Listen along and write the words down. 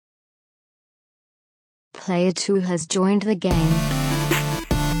Player 2 has joined the game.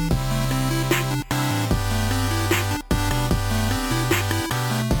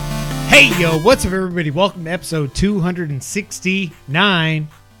 Hey, yo, what's up, everybody? Welcome to episode 269.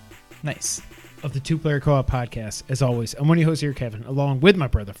 Nice. Of the Two Player Co-op podcast. As always, I'm one of your hosts here, Kevin, along with my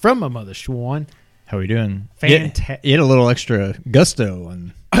brother from my mother, Schwan. How are we doing? Fantastic. You had a little extra gusto.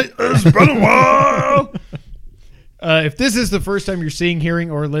 And It's been a while. If this is the first time you're seeing,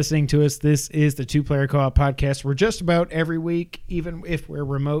 hearing, or listening to us, this is the Two Player Co-op podcast. We're just about every week, even if we're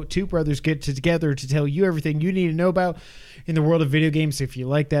remote, two brothers get together to tell you everything you need to know about in the world of video games. If you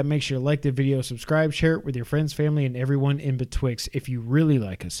like that, make sure you like the video, subscribe, share it with your friends, family, and everyone in betwixt. If you really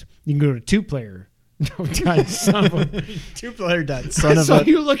like us, you can go to Two-Player. Oh, God, son of a... Two-player I saw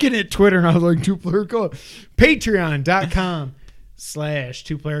you looking at Twitter, and I was like, Two-Player Co-op.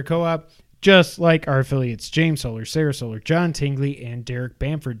 Patreon.com/Two-Player Co-op. Just like our affiliates, James Solar, Sarah Solar, John Tingley, and Derek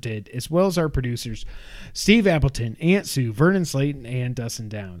Bamford did, as well as our producers, Steve Appleton, Aunt Sue, Vernon Slayton, and Dustin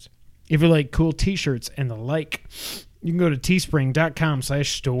Downs. If you like cool t-shirts and the like, you can go to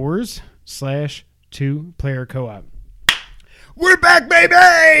teespring.com/stores/Two-Player Co-op. We're back,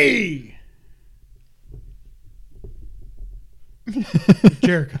 baby!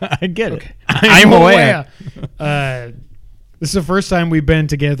 Jericho. I get it. Okay. I'm aware. This is the first time we've been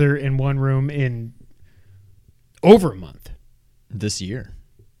together in one room in over a month. This year.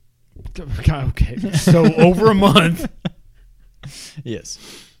 Okay, so over a month. Yes.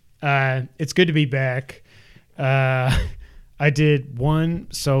 It's good to be back. I did one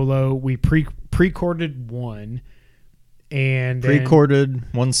solo. We pre-recorded one. And then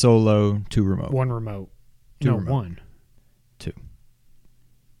Pre-recorded, one solo, two remote. one remote. Two remote. One. Two.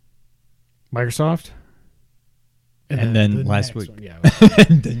 Microsoft. And then the last next week. one, yeah.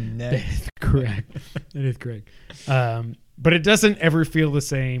 The next. That is correct. That is correct. But it doesn't ever feel the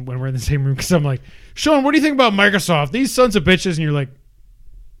same when we're in the same room because I'm like, Sean, what do you think about Microsoft? These sons of bitches. And you're like,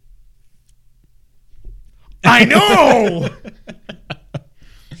 I know.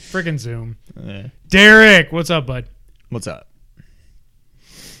 Freaking Zoom. Yeah. Derek, what's up, bud? What's up?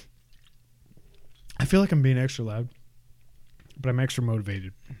 I feel like I'm being extra loud, but I'm extra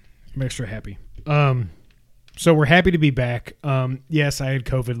motivated. I'm extra happy. So we're happy to be back. Yes, I had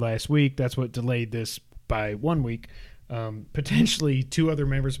COVID last week. That's what delayed this by 1 week. Potentially two other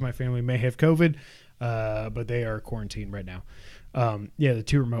members of my family may have COVID, but they are quarantined right now. The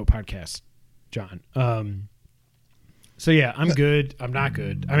Two Remote podcast, John. So yeah, I'm good. I'm not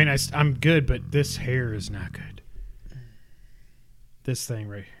good. I mean, I'm good, but this hair is not good. This thing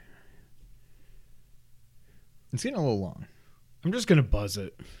right here. It's getting a little long. I'm just going to buzz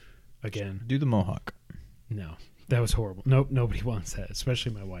it again. Do the mohawk. No, that was horrible. Nope, nobody wants that,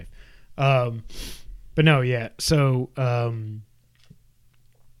 especially my wife. But no, yeah. So,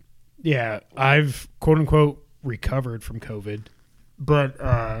 I've quote unquote recovered from COVID, but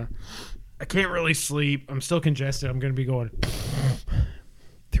I can't really sleep. I'm still congested. I'm going to be going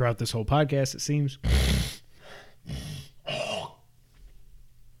throughout this whole podcast, it seems.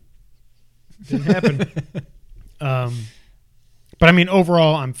 Didn't happen. But I mean,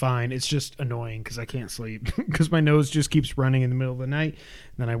 overall, I'm fine. It's just annoying because I can't sleep because my nose just keeps running in the middle of the night.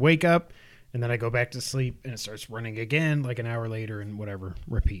 And then I wake up and then I go back to sleep and it starts running again like an hour later and whatever,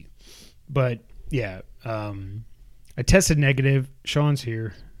 repeat. But yeah, I tested negative. Sean's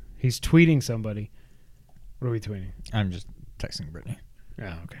here. He's tweeting somebody. What are we tweeting? I'm just texting Brittany.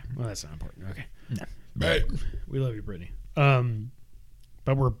 Oh, okay. Well, that's not important. Okay. No. Right. We love you, Brittany.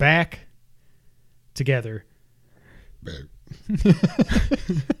 But we're back together.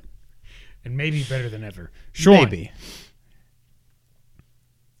 And maybe better than ever. Sean, Maybe.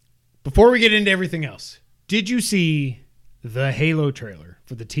 Before we get into everything else, did you see the Halo trailer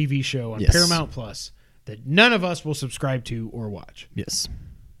for the TV show on Yes. Paramount Plus that none of us will subscribe to or watch? Yes.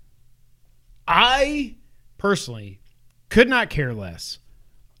 I personally could not care less.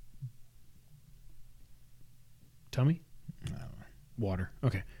 Tell me? Water.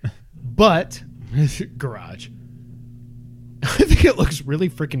 Okay. But garage. I think it looks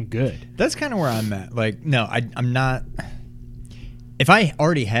really freaking good. That's kind of where I'm at. Like, no, I'm not. If I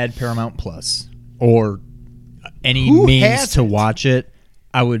already had Paramount Plus or any Who means hasn't? to watch it,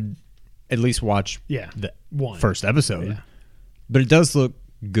 I would at least watch the one. first episode. Yeah. But it does look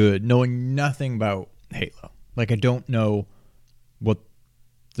good, knowing nothing about Halo. Like, I don't know what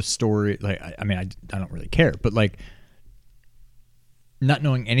the story. Like, I mean, I don't really care, but like, not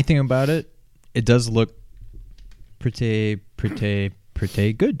knowing anything about it, it does look pretty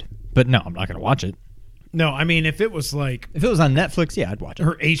good. But no, I'm not going to watch it. No, I mean, if it was like... If it was on Netflix, yeah, I'd watch it.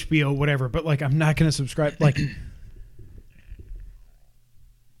 Or HBO, whatever. But, like, I'm not going to subscribe. Like...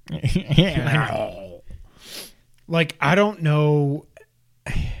 like, I don't know.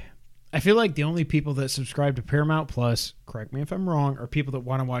 I feel like the only people that subscribe to Paramount Plus, correct me if I'm wrong, are people that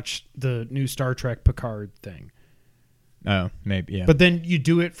want to watch the new Star Trek Picard thing. Oh, maybe, yeah. But then you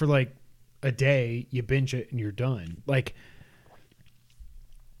do it for like a day, you binge it, and you're done. Like,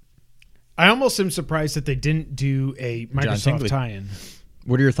 I almost am surprised that they didn't do a Microsoft tie-in.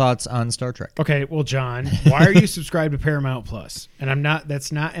 What are your thoughts on Star Trek? Okay, well, John, why are you subscribed to Paramount Plus? And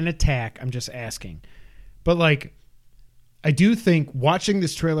that's not an attack. I'm just asking. But like, I do think watching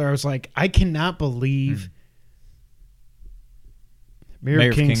this trailer, I was like, I cannot believe Mayor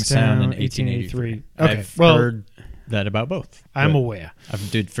of Kingstown in 1883. Okay, I've heard that about both. I'm aware. I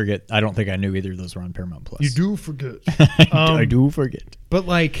did forget. I don't think I knew either of those were on Paramount Plus. You do forget. I do forget. But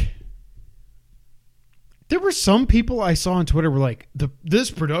like, there were some people I saw on Twitter were like, this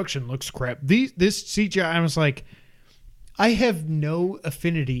production looks crap. This CGI, I was like, I have no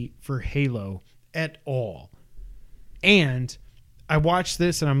affinity for Halo at all. And I watched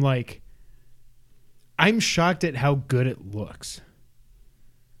this and I'm like, I'm shocked at how good it looks.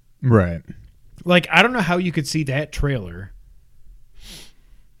 Right. Like, I don't know how you could see that trailer.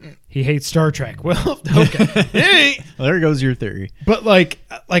 He hates Star Trek. Well, okay. Hey. Well, there goes your theory. But like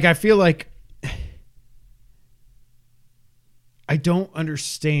I feel like I don't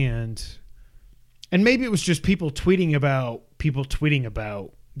understand. And maybe it was just people tweeting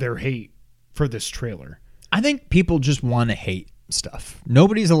about their hate for this trailer. I think people just want to hate stuff.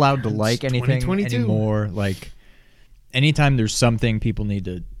 Nobody's allowed to like anything anymore. Like, anytime there's something, people need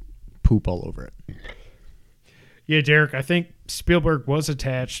to poop all over it. Yeah, Derek, I think Spielberg was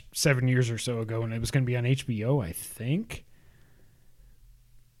attached 7 years or so ago, and it was going to be on HBO, I think.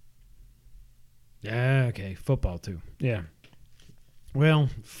 Yeah, okay. Football, too. Yeah. Well,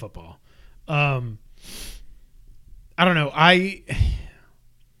 football. I don't know. I'm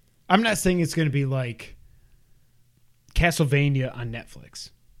not saying it's going to be like Castlevania on Netflix.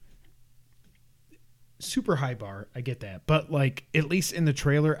 Super high bar, I get that. But like, at least in the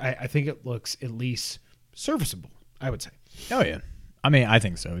trailer, I think it looks at least serviceable, I would say. Oh, yeah. I mean, I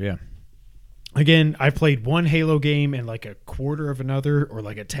think so, yeah. Again, I played one Halo game and like a quarter of another, or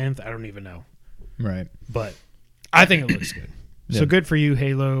like a tenth. I don't even know. Right. But I think it looks good. Yeah. So good for you,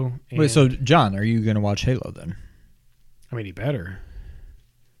 Halo. Wait, so John, are you going to watch Halo then? I mean, he better.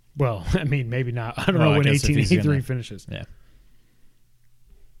 Well, I mean, maybe not. I don't know when 1883 finishes. Yeah.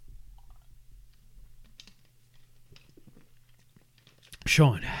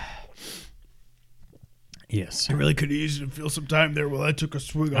 Sean. Yes. I really could have used to feel some time there while I took a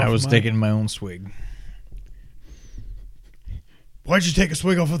swig off. I was taking my own swig. Why'd you take a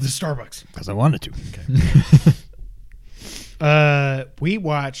swig off of the Starbucks? Because I wanted to. Okay. We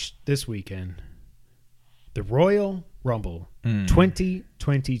watched this weekend the Royal Rumble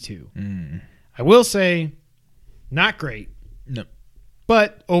 2022. I will say, not great. No.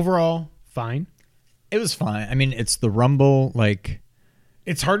 But overall, fine. It was fine. I mean, it's the Rumble, like...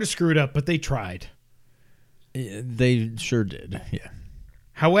 It's hard to screw it up, but they tried. They sure did, yeah.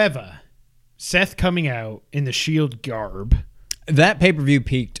 However, Seth coming out in the Shield garb. That pay-per-view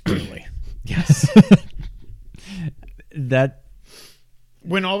peaked early. Yes. That...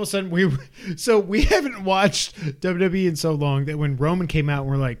 When all of a sudden we haven't watched WWE in so long that when Roman came out,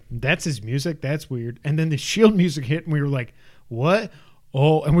 we're like, that's his music? That's weird. And then the Shield music hit and we were like, what?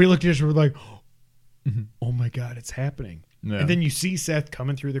 Oh, and we looked at each other, we're like, oh my God, it's happening. Yeah. And then you see Seth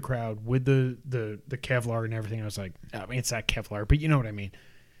coming through the crowd with the Kevlar and everything. I was like, I mean, it's not Kevlar, but you know what I mean.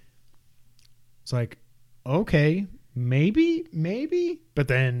 It's like, okay, maybe, but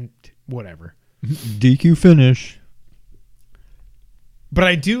then whatever. DQ finish. But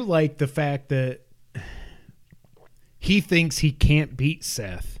I do like the fact that he thinks he can't beat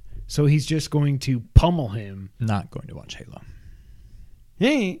Seth, so he's just going to pummel him. Not going to watch Halo.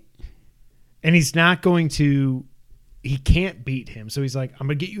 Hey. And he's not going to... He can't beat him. So he's like, I'm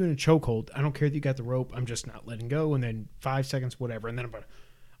going to get you in a chokehold. I don't care that you got the rope. I'm just not letting go. And then 5 seconds, whatever. And then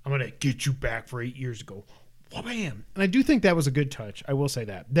I'm going to get you back for 8 years ago. Wham! And I do think that was a good touch. I will say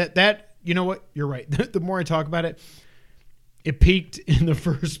that. That you know what? You're right. The more I talk about it, it peaked in the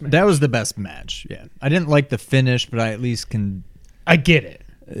first match. That was the best match. Yeah. I didn't like the finish, but I at least can... I get it.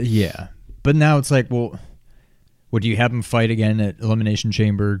 Yeah. But now it's like, well, would you have him fight again at Elimination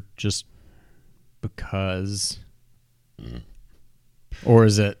Chamber just because... Or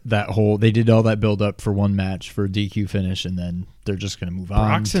is it that whole... They did all that build up for one match for a DQ finish, and then they're just going to move on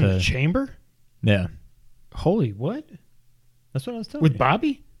Brock's in the chamber? Yeah. Holy what? That's what I was telling you. With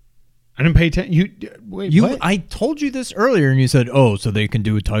Bobby? I didn't pay attention. What? I told you this earlier, and you said, oh, so they can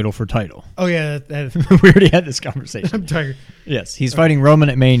do a title for title. Oh, yeah. We already had this conversation. I'm tired. Yes, he's fighting Roman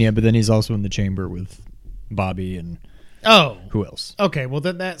at Mania, but then he's also in the chamber with Bobby and Oh, who else? okay. Well,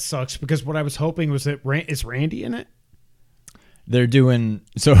 then that sucks because what I was hoping was that is Randy in it? They're doing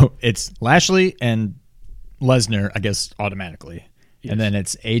so. It's Lashley and Lesnar, I guess, automatically, Yes. and then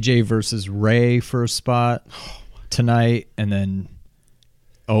it's AJ versus Ray for a spot tonight, and then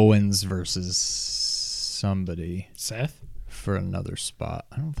Owens versus somebody Seth? for another spot.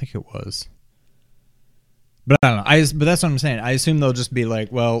 I don't think it was, but I don't know. But that's what I'm saying. I assume they'll just be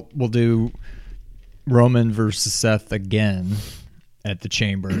like, well, we'll do Roman versus Seth again at the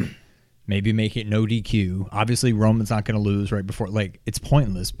Chamber. Maybe make it no DQ. Obviously, Roman's not going to lose right before. Like, it's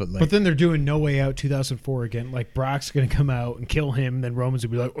pointless, but like. But then they're doing No Way Out 2004 again. Like, Brock's going to come out and kill him. Then Roman's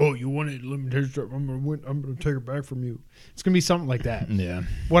going to be like, oh, you wanted limitation. I'm going to win. I'm going to take it back from you. It's going to be something like that. Yeah.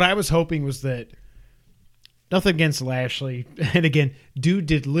 What I was hoping was that nothing against Lashley. And again, dude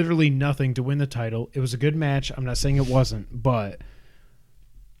did literally nothing to win the title. It was a good match. I'm not saying it wasn't, but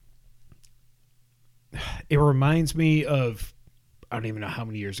it reminds me of, I don't even know how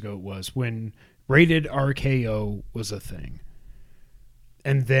many years ago it was, when Rated RKO was a thing.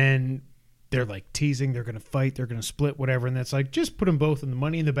 And then they're like teasing, they're going to fight, they're going to split, whatever. And that's like, just put them both in the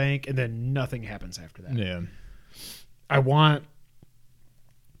Money in the Bank, and then nothing happens after that. Yeah. I want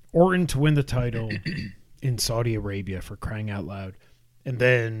Orton to win the title in Saudi Arabia, for crying out loud. And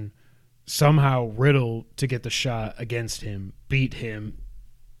then somehow Riddle to get the shot against him, beat him.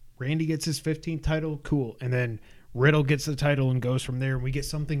 Randy gets his 15th title, cool. And then Riddle gets the title and goes from there, and we get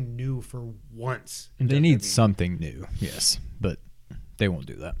something new for once. They need something new, yes, but they won't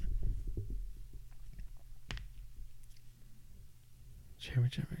do that.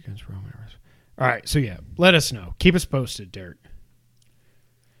 Championship against Roman Reigns. All right, so yeah, let us know. Keep us posted, Derek.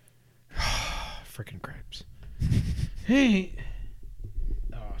 Freaking cripes. Hey.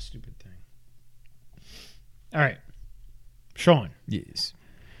 Oh, stupid thing. All right. Sean. Yes.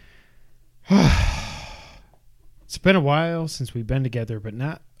 It's been a while since we've been together, but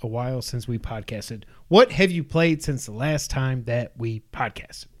not a while since we podcasted. What have you played since the last time that we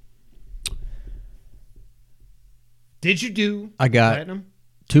podcasted? Did you do I got Platinum?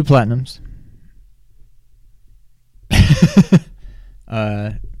 2 platinums.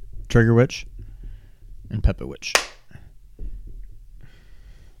 Trigger Witch and Peppa Witch.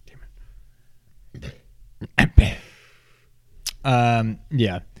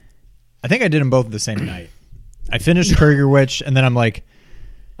 Yeah. I think I did them both the same night. I finished Trigger Witch, and then I'm like,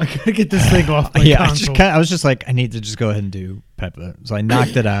 I gotta get this thing off my yeah, console. I was just like, I need to just go ahead and do Peppa. So I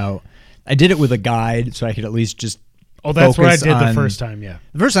knocked it out. I did it with a guide, so I could at least just. Oh, that's what I focus did the on- first time, yeah.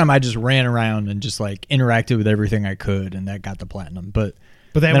 The first time I just ran around and just like interacted with everything I could, and that got the platinum. But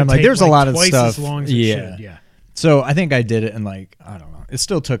But that then would I'm like, take there's a lot of twice stuff. as long as it Yeah. should, yeah. so I think I did it in like, I don't know. It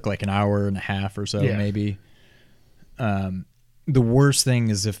still took like an hour and a half or so, Yeah. maybe. The worst thing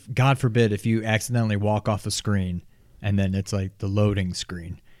is if, God forbid, if you accidentally walk off a screen and then it's like the loading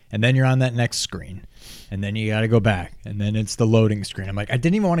screen, and then you're on that next screen, and then you got to go back, and then it's the loading screen. I'm like, I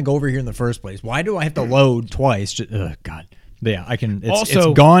didn't even want to go over here in the first place. Why do I have to load twice? God. But yeah, I can. It's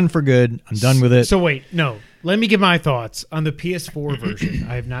gone for good. I'm done with it. So wait, no. Let me give my thoughts on the PS4 version.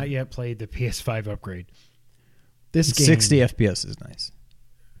 I have not yet played the PS5 upgrade. This game, 60 FPS is nice.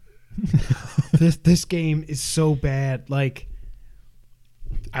 this game is so bad. Like,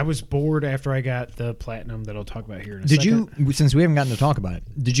 I was bored after I got the platinum that I'll talk about here in a Did second. you, since we haven't gotten to talk about it,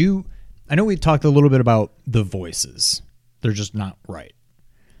 did you, I know we talked a little bit about the voices. They're just not right.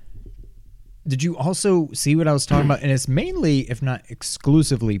 Did you also see what I was talking about? And it's mainly, if not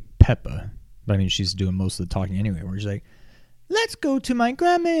exclusively, Peppa. But I mean, she's doing most of the talking anyway, where she's like, let's go to my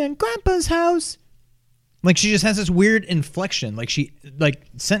grandma and grandpa's house. Like, she just has this weird inflection. Like,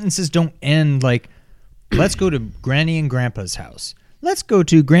 sentences don't end like, let's go to Granny and Grandpa's house. Let's go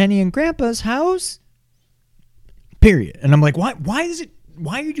to Granny and Grandpa's house. Period. And I'm like, why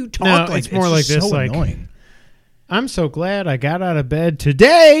are you talking No, like it's more like just this, so like, annoying. I'm so glad I got out of bed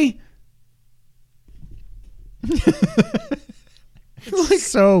today. It's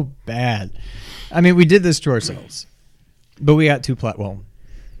so bad. I mean, we did this to ourselves. But we got 2 well,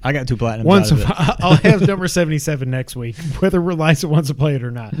 I got 2 platinums. Once out of it. I'll have number 77 next week, whether Liza wants to play it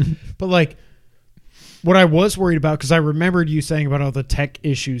or not. But like, what I was worried about, because I remembered you saying about all the tech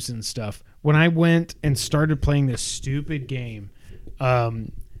issues and stuff. When I went and started playing this stupid game,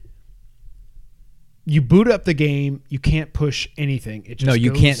 you boot up the game, you can't push anything. It just No,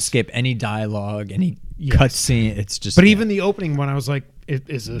 you goes- can't skip any dialogue, any Yes. cutscene. It's just. But even the opening one, I was like,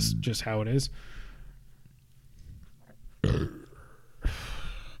 is this just how it is?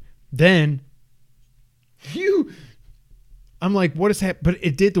 Then I'm like, what is that? But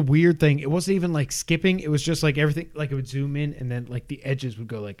it did the weird thing. It wasn't even like skipping. It was just like everything, like it would zoom in and then like the edges would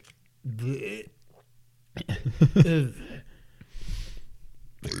go like, bleh. Ugh.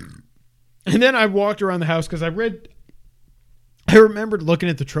 And then I walked around the house because I remembered looking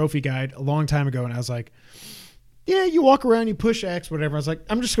at the trophy guide a long time ago, and I was like, yeah, you walk around, you push X, whatever. I was like,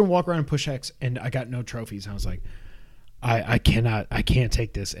 I'm just going to walk around and push X. And I got no trophies. I was like, I can't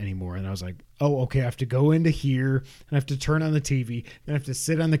take this anymore. And I was like, oh, okay, I have to go into here, and I have to turn on the TV, and I have to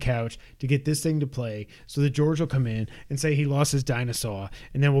sit on the couch to get this thing to play so that George will come in and say he lost his dinosaur.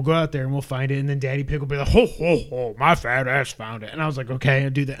 And then we'll go out there and we'll find it. And then Daddy Pig will be like, ho, ho, ho, my fat ass found it. And I was like, okay, I'll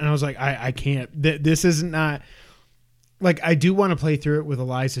do that. And I was like, I can't. This isn't not. Like, I do want to play through it with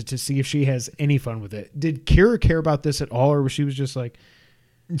Eliza to see if she has any fun with it. Did Kira care about this at all, or was she just like,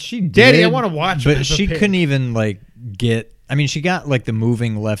 she did, Daddy, I want to watch but Peppa she Pig. couldn't even like get. I mean, she got like the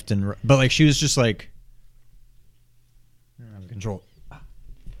moving left and right, but like she was just like, I don't have control.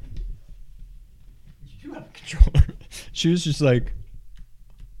 You have control. She was just like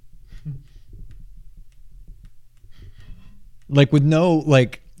with no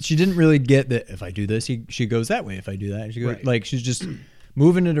like. She didn't really get that if I do this, she goes that way. If I do that, she goes Right. like she's just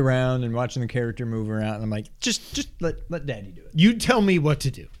moving it around and watching the character move around. And I'm like, just let Daddy do it. You tell me what to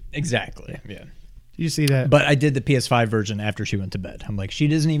do. Exactly. Yeah. Did you see that? But I did the PS5 version after she went to bed. I'm like, she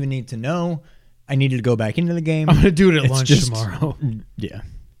doesn't even need to know. I needed to go back into the game. I'm going to do it at It's lunch just- tomorrow. Yeah.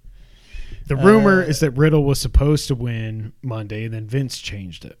 The rumor is that Riddle was supposed to win Monday, and then Vince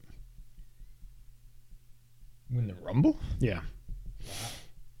changed it. Win the Rumble? Yeah.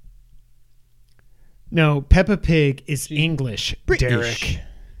 No, Peppa Pig is English, Derek.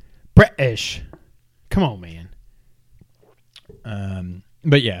 British. Come on, man.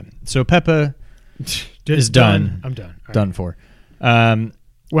 But yeah, so Peppa is done. I'm done. All done right. for. When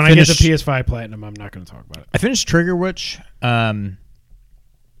I get the PS5 Platinum, I'm not going to talk about it. I finished Trigger Witch. I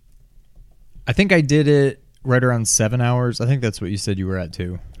think I did it right around 7 hours. I think that's what you said you were at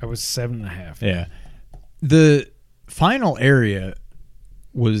too. I was 7.5. Yeah. The final area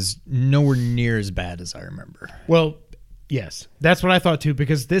was nowhere near as bad as I remember. Well, yes. That's what I thought too,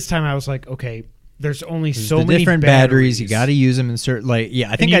 because this time I was like, okay, there's only so the many different batteries. You got to use them in certain, like,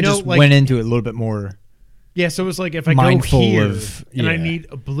 yeah, I think you I know, just like- went into it a little bit more. Yeah, so it was like if I Mindful go here of- and I yeah. need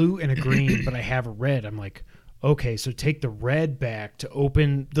a blue and a green, but I have a red, I'm like, okay, so take the red back to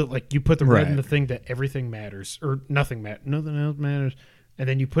open the, like, you put the red in Right. the thing that everything matters, or nothing else matters, and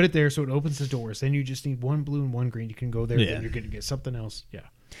then you put it there so it opens the doors. Then you just need one blue and one green. You can go there, Yeah. then you're going to get something else. Yeah.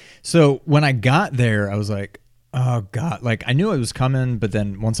 So when I got there, I was like, oh God, like I knew it was coming, but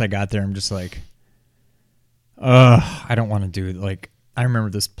then once I got there, I'm just like, I don't want to do it. Like, I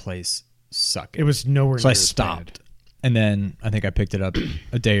remember this place sucked. It was nowhere So I near as stopped. bad. And then I think I picked it up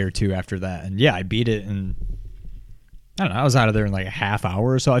a day or two after that. And yeah, I beat it. And I don't know, I was out of there in like a half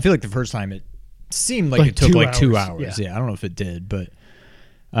hour or so. I feel like the first time it seemed like it took 2 like 2 hours. hours. Yeah. Yeah, I don't know if it did. But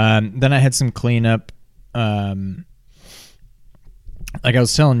then I had some cleanup. Like I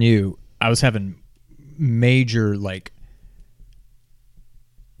was telling you, I was having major like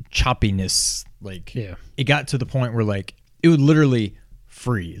choppiness. Like Yeah. it got to the point where like it would literally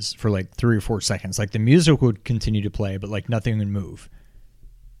freeze for like 3 or 4 seconds. Like the music would continue to play, but like nothing would move.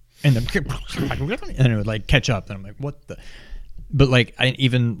 And then it would like catch up. And I'm like, what the? But like I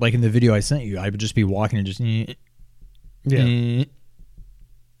even like in the video I sent you, I would just be walking and just Yeah.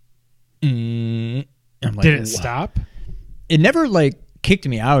 I'm like, Did it "Wow." stop? It never like kicked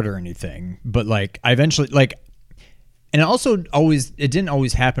me out or anything, but like I eventually like, and it didn't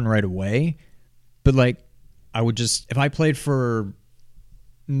always happen right away, but like I would just, if I played for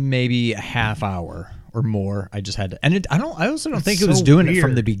maybe a half hour or more, I just had to, and I also don't think it was so doing it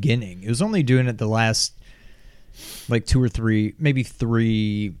from weird. the beginning. It was only doing it the last like 2 or 3, maybe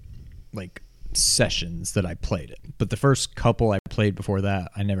 3 like sessions that I played it. But the first couple I played before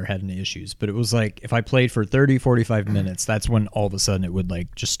that, I never had any issues. But it was like if I played for 30, 45 minutes, that's when all of a sudden it would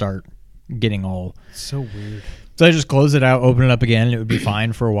like just start getting all. So weird. So I just close it out, open it up again, and it would be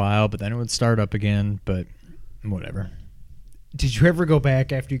fine for a while, but then it would start up again. But whatever. Did you ever go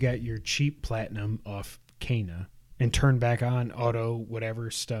back after you got your cheap platinum off Kana and turn back on auto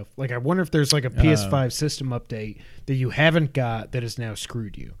whatever stuff? Like, I wonder if there's like a PS5 system update that you haven't got that has now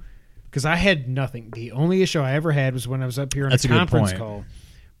screwed you. Because I had nothing. The only issue I ever had was when I was up here on That's a a good conference point. call,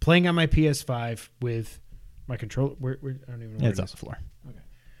 playing on my PS5 with my controller. Where, I don't even know where It's it off is. the floor.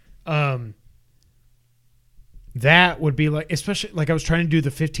 That would be like, especially like I was trying to do the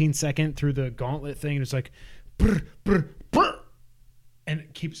 15-second through the gauntlet thing, and it's like, brr, brr, brr, and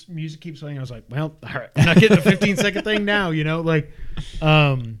music keeps playing. I was like, well, all right, I'm not getting the 15-second thing now, you know, like,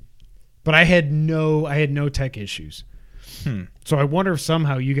 but I had no tech issues. So I wonder if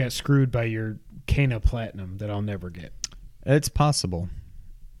somehow you got screwed by your Kana Platinum that I'll never get. It's possible.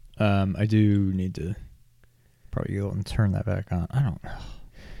 I do need to Probably go and turn that back on. I don't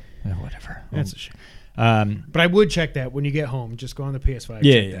know. Whatever. That's a shame. Um, But I would check that when you get home. Just go on the PS5.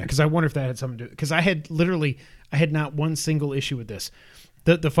 Yeah. Because I wonder if that had something to do. Because I had not one single issue with this.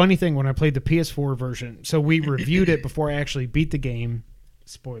 The funny thing, when I played the PS4 version, so we reviewed it before I actually beat the game.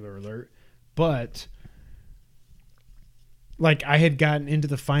 Spoiler alert. But like, I had gotten into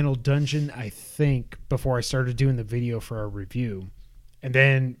the final dungeon, I think, before I started doing the video for our review. And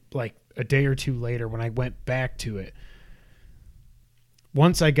then, like, a day or two later, when I went back to it,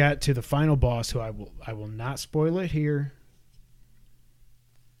 once I got to the final boss, who I will not spoil it here.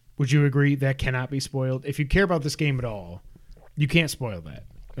 Would you agree that cannot be spoiled? If you care about this game at all, you can't spoil that.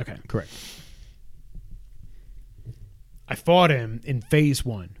 Okay. correct. I fought him in phase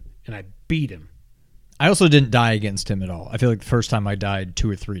 1, and I beat him. I also didn't die against him at all. I feel like the first time I died 2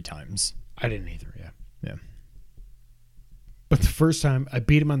 or 3 times. I didn't either, yeah. Yeah. But the first time, I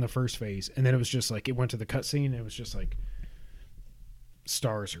beat him on the first phase, and then it was just like, it went to the cutscene, and it was just like,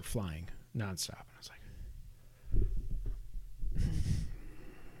 stars are flying nonstop. And I was like,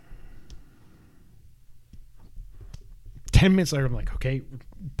 10 minutes later, I'm like, okay,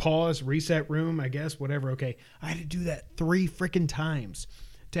 pause, reset room, I guess, whatever. Okay. I had to do that 3 freaking times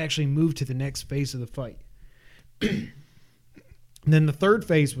to actually move to the next phase of the fight. And then the third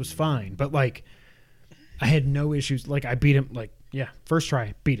phase was fine, but like, I had no issues. Like, I beat him, like, yeah, first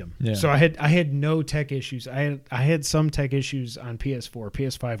try, beat him. Yeah. So I had no tech issues. I had some tech issues on PS4.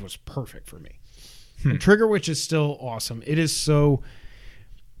 PS5 was perfect for me. And Trigger Witch is still awesome. It is so.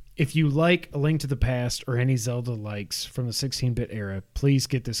 If you like A Link to the Past or any Zelda likes from the 16-bit era, please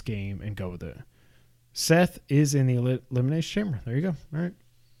get this game and go with it. Seth is in the Elimination Chamber. There you go. All right.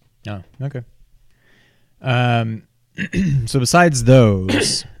 Oh, okay. So besides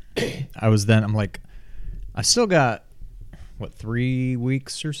those, I'm like, I still got, 3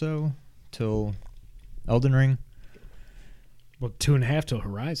 weeks or so till Elden Ring? Well, 2.5 till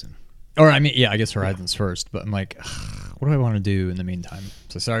Horizon. Or, I mean, yeah, I guess Horizon's first, but I'm like, what do I want to do in the meantime?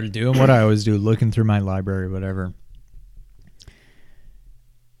 So I started doing what I always do, looking through my library, whatever.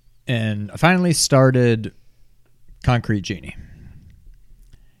 And I finally started Concrete Genie.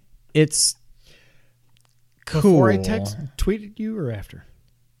 It's cool. Before I tweeted you or after?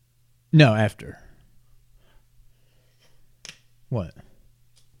 No, after. What?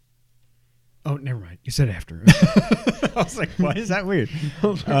 Oh, never mind. You said after. I was like, why is that weird?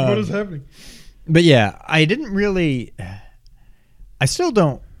 What is happening? But yeah, I didn't really. I still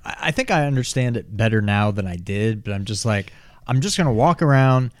don't. I think I understand it better now than I did, but I'm just like, I'm just going to walk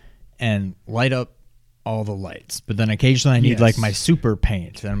around and light up all the lights. But then occasionally I need like my super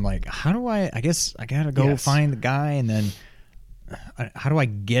paint. And I'm like, how do I guess I got to go find the guy, and then how do I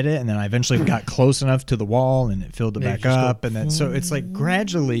get it? And then I eventually got close enough to the wall and it filled it back up. And then, so it's like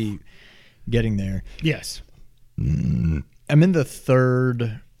gradually getting there. Yes. I'm in the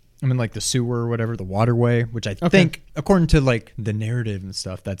third. I'm in like the sewer or whatever, the waterway, which I think, according to like the narrative and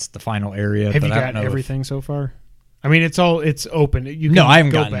stuff, that's the final area. Have you gotten everything so far? I mean, it's open. You can I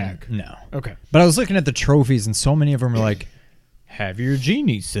haven't go gotten back. No. Okay. But I was looking at the trophies, and so many of them are like, have your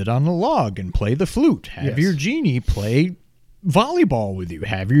genie sit on a log and play the flute. Have your genie play volleyball with you.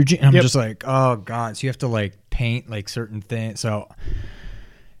 Have your genie. I'm just like, oh god. So you have to like paint like certain things. So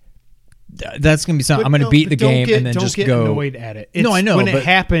that's gonna be something. I'm gonna beat the game and then just go. Don't get annoyed at it. No, I know. When it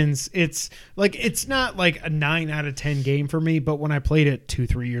happens, it's not like a 9 out of 10 game for me. But when I played it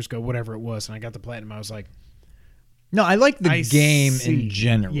 2-3 years ago, whatever it was, and I got the platinum, I was like, no, I like the game in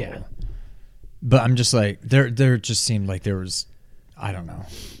general. Yeah. But I'm just like, there just seemed like there was, I don't know,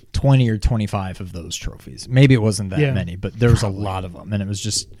 20 or 25 of those trophies. Maybe it wasn't that many, but there was a lot of them, and it was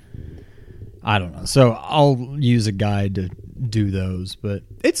just, I don't know. So I'll use a guide to do those, but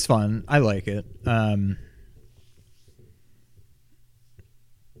it's fun. I like it.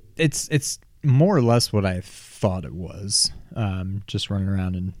 It's more or less what I thought it was. Just running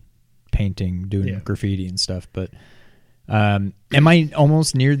around and painting, doing graffiti and stuff. But am I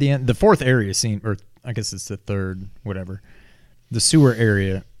almost near the end? The fourth area seems, or I guess it's the third, whatever. The sewer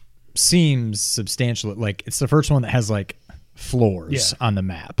area seems substantial. Like it's the first one that has like floors on the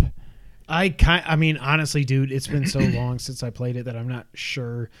map. I mean, honestly, dude, it's been so long since I played it that I'm not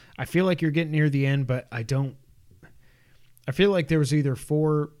sure. I feel like you're getting near the end, but I feel like there was either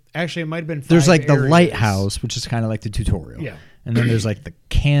 4. Actually, it might have been 5. There's like the areas. Lighthouse, which is kind of like the tutorial. Yeah. And then there's like the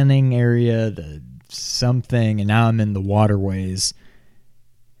canning area, the something, and now I'm in the waterways.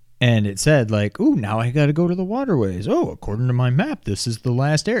 And it said like, ooh, now I got to go to the waterways. Oh, according to my map, this is the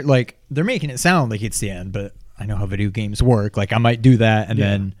last area. Like they're making it sound like it's the end, but I know how video games work. Like I might do that and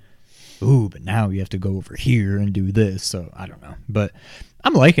then, ooh, but now you have to go over here and do this. So I don't know, but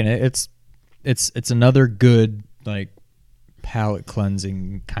I'm liking it. it's another good like palate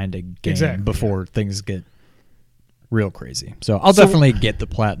cleansing kind of game Exactly, before things get real crazy. So I'll definitely get the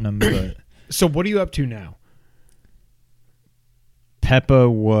platinum, but So what are you up to now? Peppa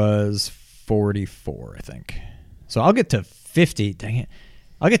was 44, I think. So I'll get to 50. Dang it.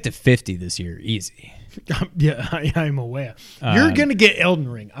 I'll get to 50 this year, easy. Yeah, I'm aware. You're gonna get Elden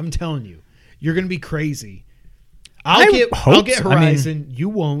Ring. I'm telling you, you're gonna be crazy. I'll get Horizon. You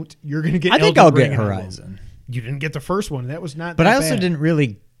won't. You're gonna get. I think Elden I'll Ring get and I Horizon. won't. You didn't get the first one. That was not. But that I also bad. didn't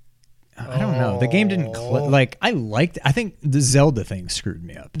really. I don't know. The game didn't like. I liked. I think the Zelda thing screwed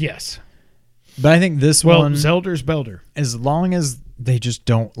me up. Yes. But I think this one, Zelda's Belder. as long as they just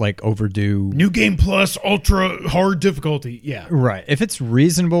don't like overdo. New Game Plus, ultra hard difficulty. Yeah. Right. If it's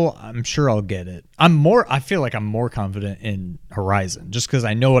reasonable, I'm sure I'll get it. I feel like I'm more confident in Horizon just because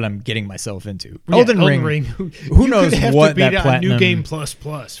I know what I'm getting myself into. Elden Ring. Who knows could have what to beat that it on platinum- New Game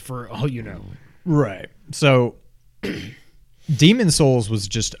Plus for all you know. Right. So Demon Souls was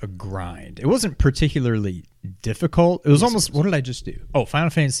just a grind. It wasn't particularly difficult. It was almost, what did I just do? Oh, Final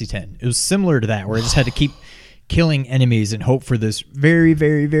Fantasy X. It was similar to that where I just had to keep killing enemies and hope for this very,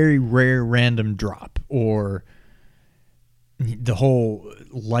 very, very rare random drop, or the whole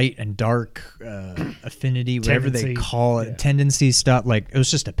light and dark affinity, whatever they Tendency. call it, Yeah. tendency stuff. Like, it was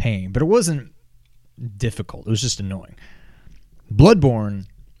just a pain, but it wasn't difficult. It was just annoying. Bloodborne,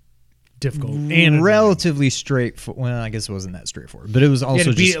 Difficult and relatively straightforward. Well, I guess it wasn't that straightforward, but it was you had also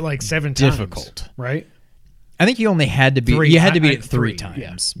to beat just it like 7 difficult. times, right? I think you only had to beat. Three. You had to beat I- it three three, yeah.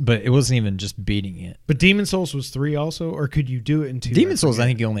 times, but it wasn't even just beating it. But Demon Souls was 3 also, or could you do it in 2? Demon Souls, I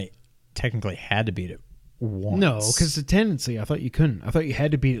think you only technically had to beat it once. No, because the tendency, I thought you couldn't. I thought you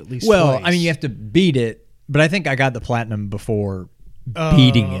had to beat it at least well, twice. I mean, you have to beat it, but I think I got the platinum before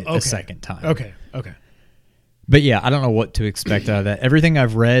beating it okay. a second time. Okay. But yeah, I don't know what to expect out of that. Everything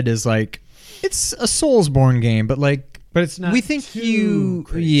I've read is like it's a Soulsborne game, but like. But it's not. We think too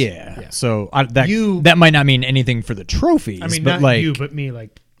crazy. yeah. So You- that might not mean anything for the trophies. I mean, but not like, you, but me.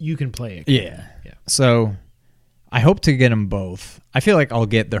 Like you can play it. yeah. Yeah. So I hope to get them both. I feel like I'll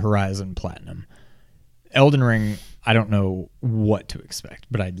get the Horizon Platinum. Elden Ring, I don't know what to expect,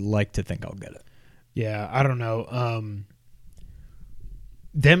 but I'd like to think I'll get it. Yeah, I don't know.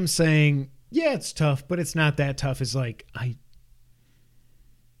 Them saying, yeah, it's tough, but it's not that tough is like, I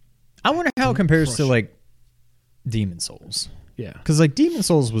wonder how it compares to like Demon Souls. yeah. Because like Demon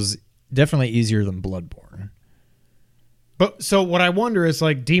Souls was definitely easier than Bloodborne. But so what I wonder is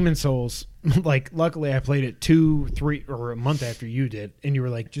like Demon Souls, like luckily I played it 2, 3, or a month after you did, and you were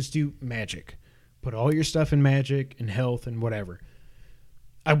like, just do magic. Put all your stuff in magic and health and whatever.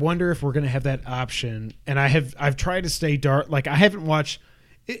 I wonder if we're gonna have that option. And I've tried to stay dark. Like I haven't watched.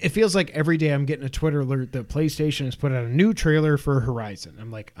 It feels like every day I'm getting a Twitter alert that PlayStation has put out a new trailer for Horizon.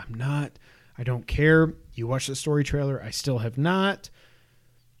 I'm like, I don't care. You watched the story trailer. I still have not.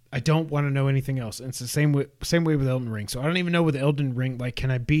 I don't want to know anything else. And it's the same way with Elden Ring. So I don't even know with Elden Ring, like, can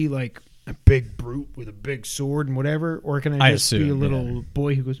I be like a big brute with a big sword and whatever? Or can I just be a little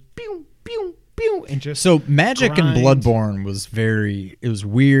boy who goes, pew, pew, pew, and just So magic grind. and Bloodborne was weird. It was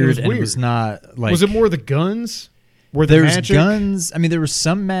weird. And it was not like. Was it more the guns? Were the There's magic? guns. I mean, there was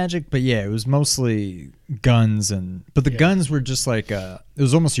some magic, but yeah, it was mostly guns, but the Yeah. guns were just like it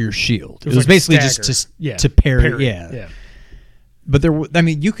was almost your shield. It was like a basically stagger. just Yeah. to parry. Parry. Yeah. But I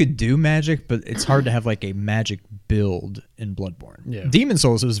mean, you could do magic, but it's hard to have like a magic build in Bloodborne. Yeah. Demon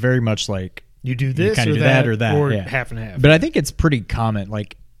Souls, it was very much like You do this kinda or do that, that or that, or yeah. half and half. But I think it's pretty common.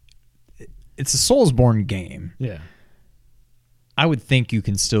 Like, it's a Soulsborne game. yeah. I would think you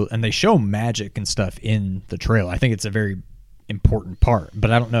can still, and they show magic and stuff in the trailer. I think it's a very important part, but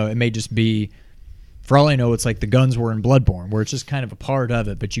I don't know. It may just be, for all I know, it's like the guns were in Bloodborne, where it's just kind of a part of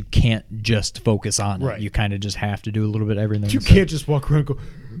it, but you can't just focus on Right. it. You kind of just have to do a little bit of everything. You So- can't just walk around and go,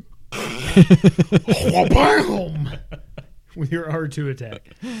 wha-bam, with your R2 attack.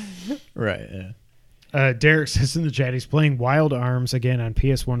 Right, yeah. Derek says in the chat he's playing Wild Arms again on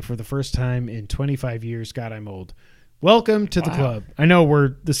PS1 for the first time in 25 years. God, I'm old. Welcome to the club. I know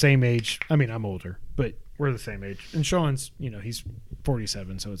we're the same age. I mean, I'm older, but we're the same age. And Sean's, he's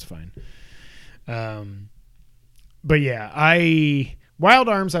 47, so it's fine. But yeah, Wild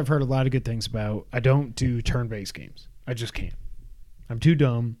Arms I've heard a lot of good things about. I don't do turn-based games. I just can't. I'm too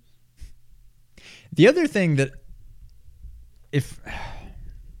dumb. The other thing that,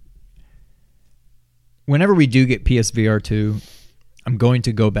 whenever we do get PSVR 2, I'm going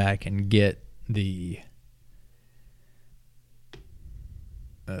to go back and get the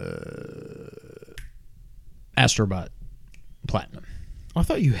Astrobot Platinum. I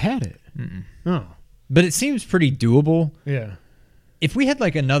thought you had it. Oh, But it seems pretty doable. yeah. If we had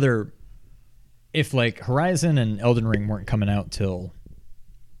like another if like Horizon and Elden Ring weren't coming out till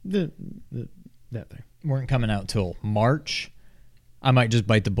That thing. weren't coming out till March, I might just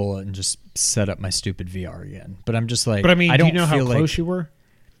bite the bullet and just set up my stupid VR again. But I'm just like, But I mean, I do don't you know how feel close like you were?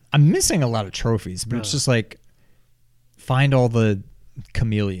 I'm missing a lot of trophies, but it's just like find all the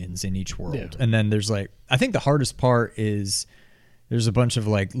chameleons in each world. Yeah. And then there's like, I think the hardest part is there's a bunch of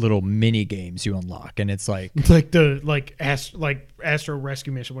like little mini games you unlock, and it's like Like Astro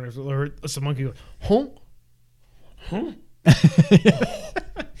Rescue Mission, whatever. Or some monkey goes, huh?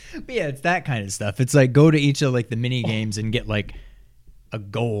 but yeah, it's that kind of stuff. It's like go to each of like the mini games and get like a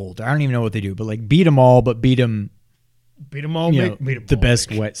gold. I don't even know what they do, but like beat them all, but beat them Beat them all, you know, beat 'em the all, best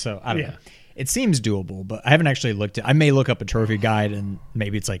Mick. way. So I don't Yeah. know. It seems doable, but I haven't actually looked at. I may look up a trophy guide and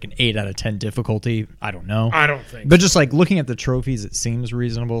maybe it's like an 8 out of 10 difficulty. I don't know. I don't think. But just like looking at the trophies, it seems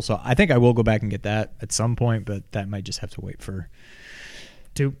reasonable. So I think I will go back and get that at some point, but that might just have to wait for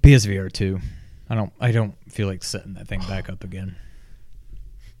PSVR 2. I don't feel like setting that thing back up again.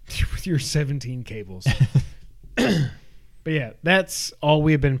 With your 17 cables. But yeah, that's all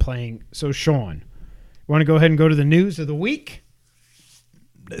we have been playing. So Sean, you want to go ahead and go to the news of the week?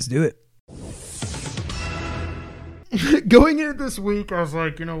 Let's do it. Going into this week, I was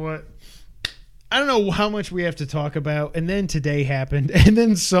like, you know what? I don't know how much we have to talk about. And then today happened. And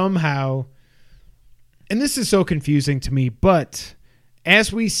then somehow, and this is so confusing to me, but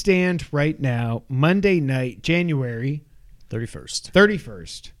as we stand right now, Monday night, January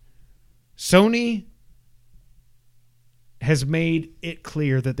 31st, Sony has made it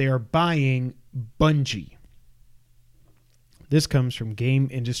clear that they are buying Bungie. This comes from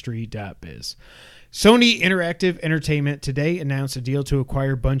GameIndustry.biz. Sony Interactive Entertainment today announced a deal to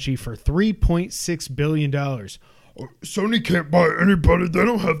acquire Bungie for $3.6 billion. Sony can't buy anybody. They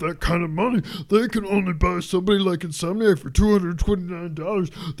don't have that kind of money. They can only buy somebody like Insomniac for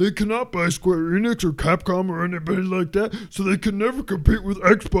 $229. They cannot buy Square Enix or Capcom or anybody like that, so they can never compete with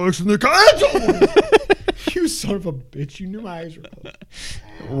Xbox and their consoles. You son of a bitch. You knew my eyes were closed.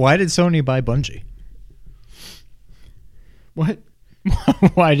 Why did Sony buy Bungie? What?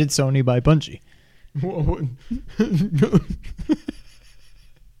 Why did Sony buy Bungie?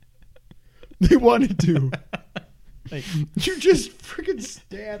 They wanted to. Like, You just freaking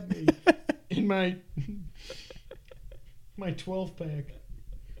stabbed me in my 12 pack.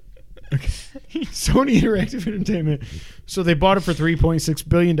 Sony Interactive Entertainment. So they bought it for $3.6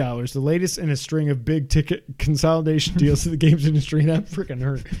 billion, the latest in a string of big ticket consolidation deals to the games industry. That freaking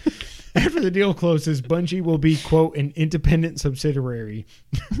hurt. After the deal closes, Bungie will be, quote, an independent subsidiary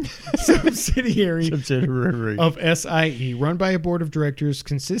of SIE, run by a board of directors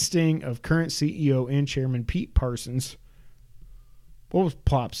consisting of current CEO and chairman Pete Parsons. What was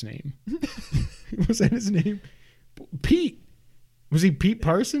Plop's name? Was that his name? Pete. Was he Pete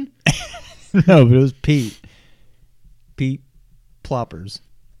Parson? No, but it was Pete. Pete Ploppers.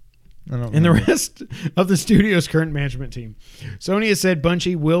 And the rest of the studio's current management team. Sony has said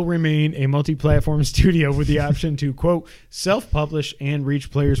Bungie will remain a multi-platform studio with the option to, quote, self-publish and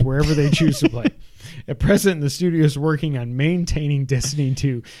reach players wherever they choose to play. At present, the studio is working on maintaining Destiny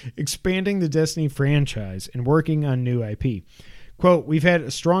 2, expanding the Destiny franchise, and working on new IP. Quote, we've had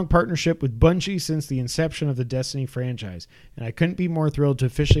a strong partnership with Bungie since the inception of the Destiny franchise, and I couldn't be more thrilled to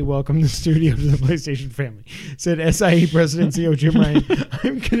officially welcome the studio to the PlayStation family, said SIE President CEO Jim Ryan.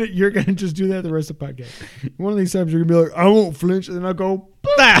 You're going to just do that the rest of the podcast. One of these times you're going to be like, I won't flinch, and then I'll go,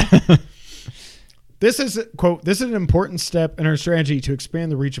 bah! This is, quote, this is an important step in our strategy to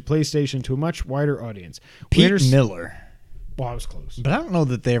expand the reach of PlayStation to a much wider audience. Pete Miller. Well, I was close. But I don't know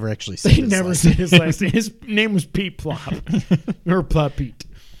that they ever actually said They his never last said name. his last name. His name was Pete Plop. Or Plop Pete.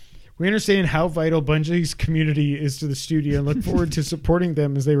 We understand how vital Bungie's community is to the studio and look forward to supporting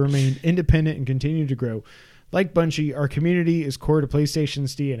them as they remain independent and continue to grow. Like Bungie, our community is core to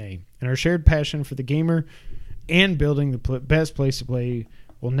PlayStation's DNA, and our shared passion for the gamer and building the best place to play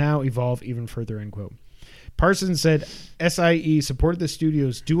will now evolve even further, end quote. Parsons said SIE supported the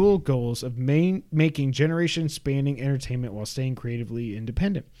studio's dual goals of making generation-spanning entertainment while staying creatively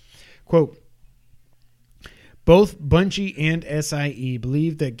independent. Quote, both Bungie and SIE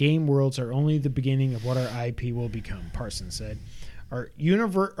believe that game worlds are only the beginning of what our IP will become, Parsons said. Our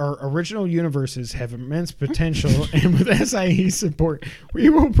original universes have immense potential, and with SIE support, we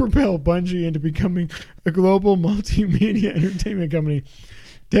will propel Bungie into becoming a global multimedia entertainment company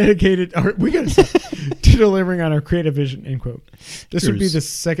dedicated to delivering on our creative vision, end quote. This would be the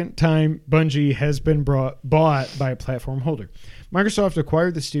second time Bungie has been bought by a platform holder. Microsoft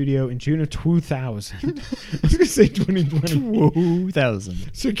acquired the studio in June of 2000. I was going to say 2020.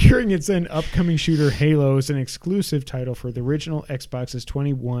 2000. Securing its then upcoming shooter Halo as an exclusive title for the original Xbox's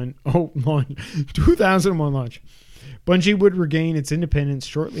 2001 launch. Bungie would regain its independence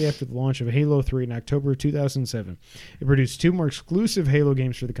shortly after the launch of Halo 3 in October 2007. It produced 2 more exclusive Halo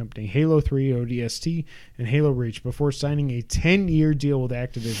games for the company, Halo 3 ODST and Halo Reach, before signing a 10-year deal with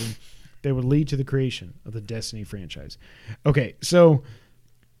Activision that would lead to the creation of the Destiny franchise. Okay, so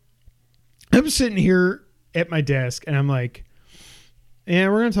I'm sitting here at my desk, and I'm like, yeah,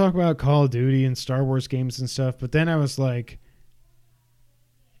 we're going to talk about Call of Duty and Star Wars games and stuff, but then I was like,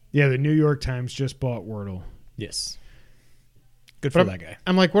 yeah, the New York Times just bought Wordle. Yes. Good for that guy.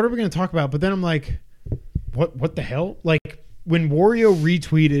 I'm like, what are we going to talk about? But then I'm like, what the hell? Like, when Wario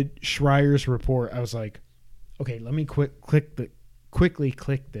retweeted Schreier's report, I was like, okay, let me quickly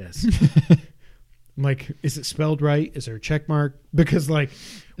click this. I'm like, is it spelled right? Is there a check mark? Because like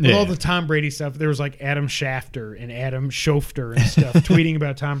with all the Tom Brady stuff, there was like Adam Schefter and Adam Schofter and stuff tweeting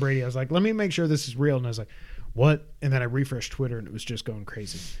about Tom Brady. I was like, let me make sure this is real. And I was like, what? And then I refreshed Twitter and it was just going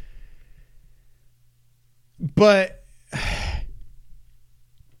crazy. But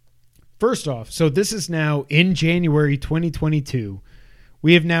first off, so this is now in January 2022.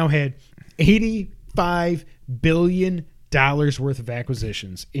 We have now had $85 billion worth of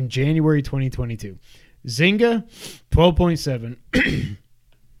acquisitions in January 2022. Zynga, 12.7,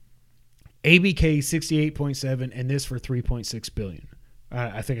 ABK 68.7, and this for 3.6 billion.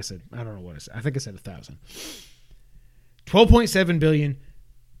 I think I said, I don't know what I said. I think I said 1,000. 12.7 billion,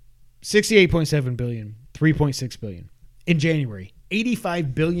 68.7 billion, 3.6 billion in January.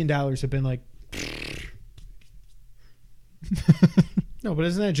 $85 billion have been like, no, but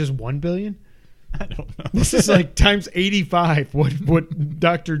isn't that just 1 billion? I don't know. This is like times 85. What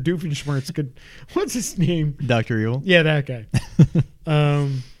Dr. Doofenshmirtz could, what's his name? Dr. Evil? Yeah, that guy.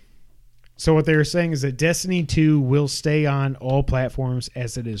 So what they were saying is that Destiny 2 will stay on all platforms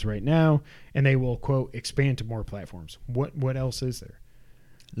as it is right now, and they will, quote, expand to more platforms. What else is there?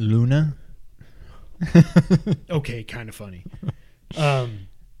 Luna? Okay, kind of funny.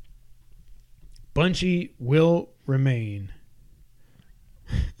 Bungie will remain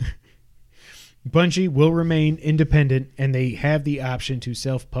independent, and they have the option to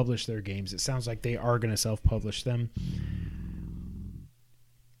self-publish their games. It sounds like they are going to self-publish them.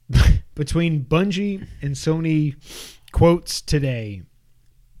 Between Bungie and Sony quotes today,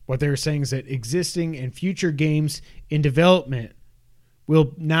 what they're saying is that existing and future games in development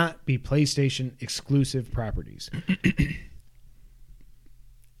will not be PlayStation exclusive properties.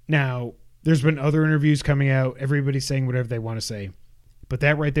 Now, there's been other interviews coming out. Everybody's saying whatever they want to say. But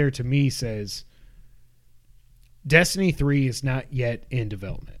that right there to me says Destiny 3 is not yet in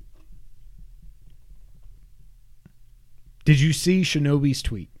development. Did you see Shinobi's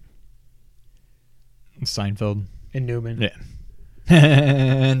tweet? Seinfeld. And Newman?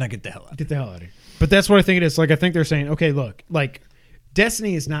 Yeah. Now get the hell out. Get the hell out of here. But that's what I think it is. Like, I think they're saying, okay, look, like,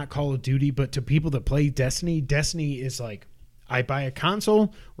 Destiny is not Call of Duty, but to people that play Destiny, Destiny is like, I buy a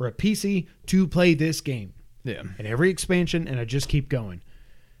console or a PC to play this game. Yeah. And every expansion, and I just keep going.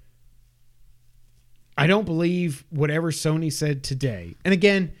 I don't believe whatever Sony said today. And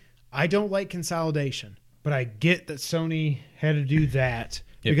again, I don't like consolidation, but I get that Sony had to do that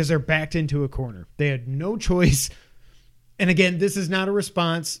because they're backed into a corner. They had no choice. And again, this is not a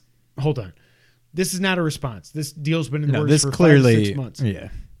response. Hold on. This is not a response. This deal's been in the works for clearly 5 to 6 months. Yeah.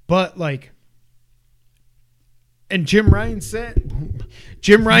 But like, and Jim Ryan said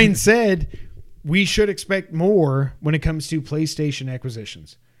we should expect more when it comes to PlayStation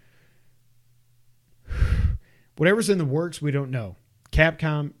acquisitions. Whatever's in the works, we don't know.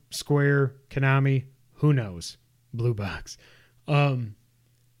 Capcom, Square, Konami, who knows? Blue Box. I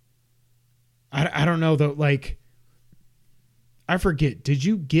don't know though. Like, I forget. Did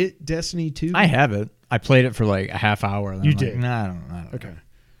you get Destiny 2? I have it. I played it for like a half hour. And You I'm did? Like, nah, I don't know. Okay.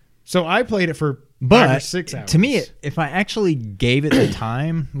 So I played it for 5 or But 6 hours. to me, if I actually gave it the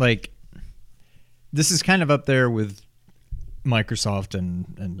time, like, this is kind of up there with Microsoft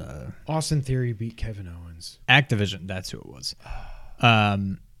and Austin Theory beat Kevin Owens. Activision. That's who it was.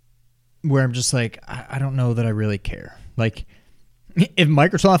 Where I'm just like, I don't know that I really care. Like, if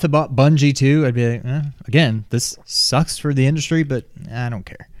Microsoft had bought Bungie too, I'd be like, again, this sucks for the industry, but I don't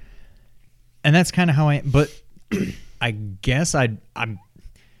care. And that's kind of how I am. But I guess I don't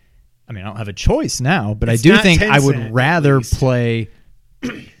have a choice now, but It's I do not think I Tencent, would at rather least. play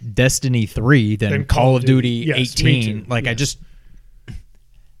Destiny 3 than Call of Duty Yes, me 18. too. Like, I Yes. just,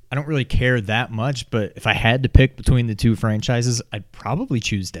 I don't really care that much, but if I had to pick between the two franchises, I'd probably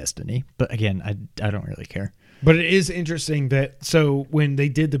choose Destiny. But again, I don't really care. But it is interesting that, so when they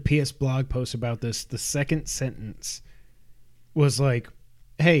did the PS blog post about this, the second sentence was like,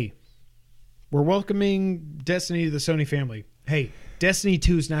 hey, we're welcoming Destiny to the Sony family. Hey, Destiny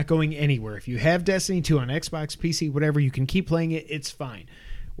 2 is not going anywhere. If you have Destiny 2 on Xbox, PC, whatever, you can keep playing it. It's fine.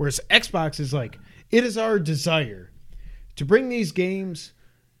 Whereas Xbox is like, it is our desire to bring these games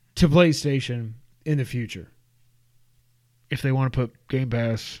to PlayStation in the future. If they want to put Game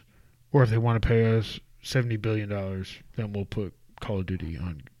Pass, or if they want to pay us $70 billion, then we'll put Call of Duty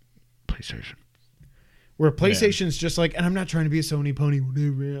on PlayStation. Where PlayStation's just like, and I'm not trying to be a Sony pony,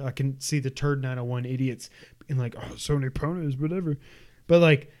 whatever. I can see the turd 901 idiots being like, oh, Sony ponies, whatever. But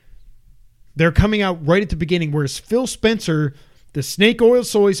like, they're coming out right at the beginning, whereas Phil Spencer, the snake oil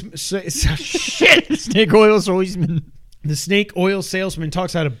shit, Snake oil salesman. The snake oil salesman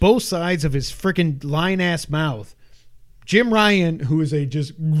talks out of both sides of his freaking lying-ass mouth. Jim Ryan, who is a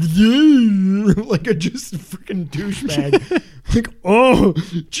just like a just freaking douchebag. Like, oh,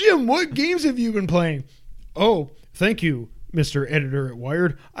 Jim, what games have you been playing? Oh, thank you, Mr. Editor at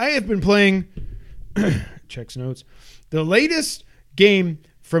Wired. I have been playing, checks notes, the latest game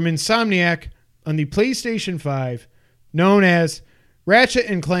from Insomniac on the PlayStation 5, known as Ratchet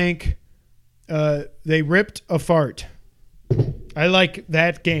and Clank, They Ripped a Fart. I like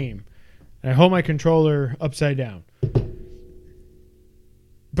that game. I hold my controller upside down.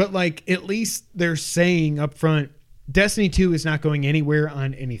 But like, at least they're saying up front, Destiny 2 is not going anywhere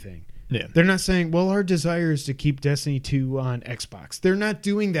on anything. Yeah. They're not saying, well, our desire is to keep Destiny 2 on Xbox. They're not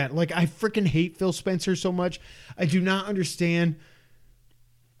doing that. Like, I freaking hate Phil Spencer so much. I do not understand.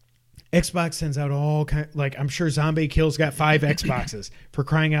 Xbox sends out all kind, like, I'm sure Zombie Kill's got 5 Xboxes, for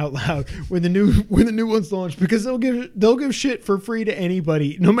crying out loud, when the new ones launch, because they'll give shit for free to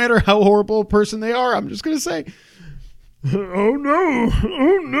anybody, no matter how horrible a person they are. I'm just gonna say, oh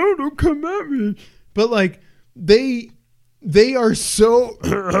no, don't come at me. But like, they are so,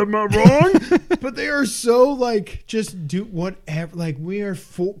 am I wrong? But they are so like, just do whatever. Like, we are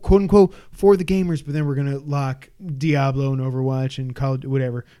for, quote unquote for the gamers, but then we're gonna lock Diablo and Overwatch and Call of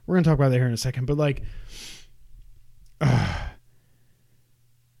whatever. We're gonna talk about that here in a second. But like,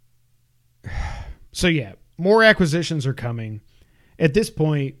 so yeah, more acquisitions are coming. At this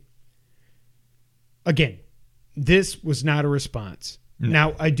point, again, this was not a response. No.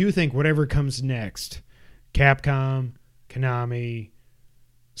 Now, I do think whatever comes next, Capcom, Konami,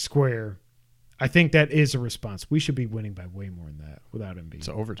 Square, I think that is a response. We should be winning by way more than that without him being. It's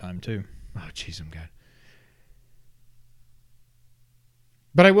overtime, too. Oh, jeez, I'm God.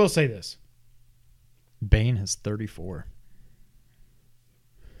 But I will say this. Bane has 34.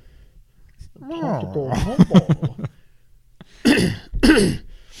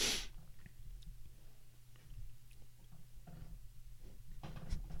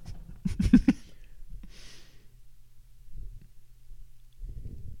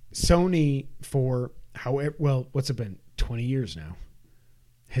 Sony, for however, well, what's it been, 20 years now,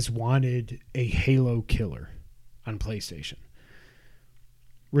 has wanted a Halo killer on PlayStation.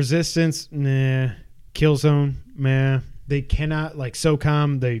 Resistance, nah. Killzone, meh. They cannot, like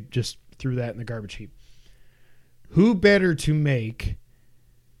SOCOM, they just threw that in the garbage heap. Who better to make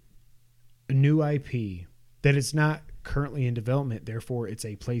a new IP that is not currently in development, therefore it's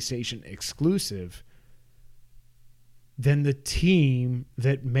a PlayStation exclusive, than the team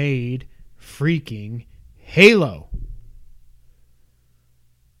that made freaking Halo?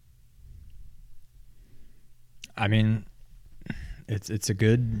 I mean, it's a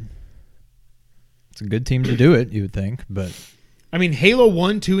good team to do it, you would think, but I mean, Halo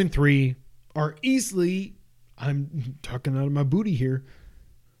 1, 2, and 3 are easily, I'm talking out of my booty here,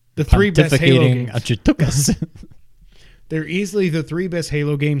 the 3 best Halo games. They're easily the 3 best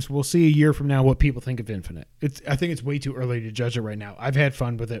Halo games. We'll see a year from now what people think of Infinite. I think it's way too early to judge it right now. I've had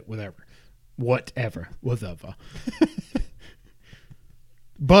fun with it, whatever.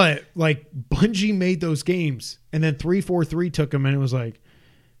 But like, Bungie made those games, and then 343 took them, and it was like,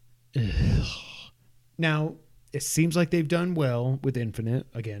 ugh. Now it seems like they've done well with Infinite.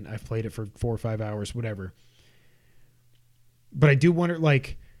 Again, I've played it for 4 or 5 hours, whatever. But I do wonder,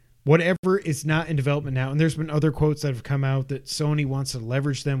 like, whatever is not in development now, and there's been other quotes that have come out that Sony wants to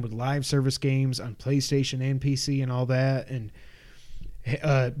leverage them with live service games on PlayStation and PC and all that. And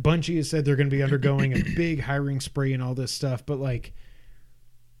Bungie has said they're going to be undergoing a big hiring spree and all this stuff. But like,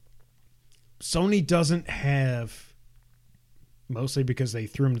 Sony doesn't have, mostly because they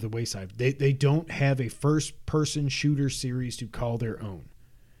threw them to the wayside, they don't have a first-person shooter series to call their own.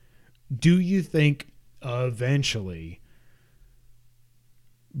 Do you think eventually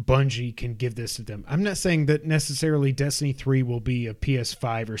Bungie can give this to them. I'm not saying that necessarily Destiny 3 will be a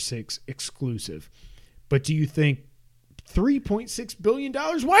PS5 or 6 exclusive, but do you think $3.6 billion?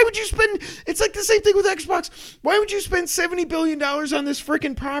 Why would you spend? It's like the same thing with Xbox. Why would you spend $70 billion on this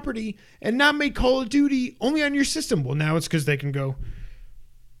freaking property and not make Call of Duty only on your system? Well, now it's because they can go,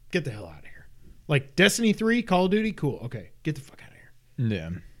 get the hell out of here. Like Destiny 3, Call of Duty, cool. Okay, get the fuck out of here. Yeah.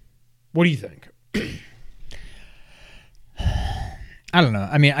 What do you think? I don't know.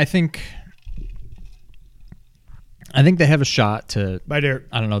 I mean, I think they have a shot to. Bye, Derek.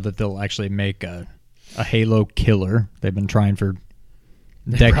 I don't know that they'll actually make a Halo killer. They've been trying for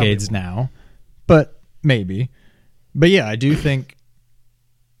decades now, but maybe. But yeah, I do think,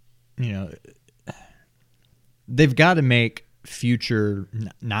 they've got to make future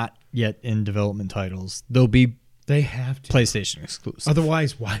not yet in development titles. They have to. PlayStation exclusive.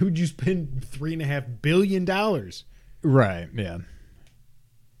 Otherwise, why would you spend $3.5 billion? Right, yeah.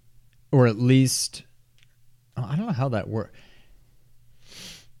 Or at least, I don't know how that works.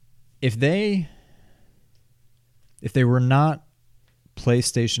 If they were not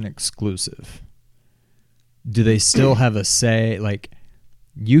PlayStation exclusive, do they still have a say? Like,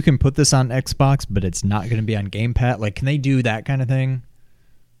 you can put this on Xbox, but it's not going to be on Game Pass. Like, can they do that kind of thing?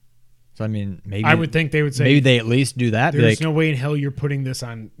 So, I mean, maybe I would think they would say maybe they at least do that. There's like, no way in hell you're putting this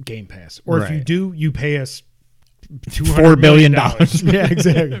on Game Pass. Or if you Right. do, you pay us $4 billion. Yeah,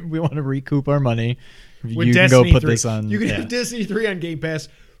 exactly. We want to recoup our money. With You can Destiny go put 3. this on. You can yeah. have Destiny 3 on Game Pass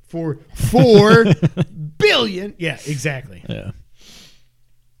for $4 billion. Yeah, exactly. Yeah.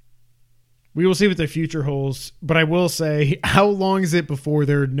 We will see what the future holds. But I will say, how long is it before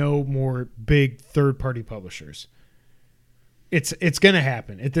there are no more big third-party publishers? It's going to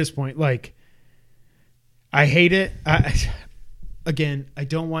happen at this point. Like, I hate it. Again, I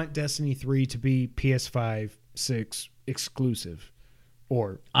don't want Destiny 3 to be PS5, 6 exclusive.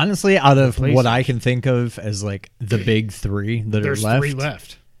 Or Honestly, out of PlayStation. what I can think of as like the big three that there's are left, 3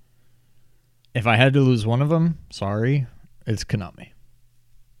 left. if I had to lose one of them, sorry, it's Konami.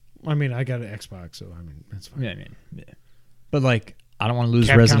 I mean, I got an Xbox, so I mean, that's fine. Yeah, I mean, yeah. But like, I don't want to lose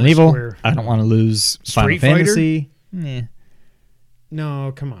Capcom Resident or Evil. Square. I don't want to lose Final Street Fighter? Fantasy. Yeah,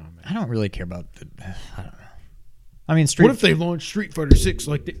 No, come on, man. I don't really care about the. I don't know. I mean, What if they launched Street Fighter 6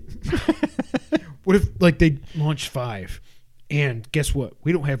 like they, what if like they launched 5 and guess what?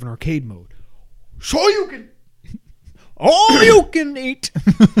 We don't have an arcade mode. So you can all you can eat?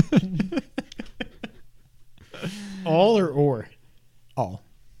 all or All.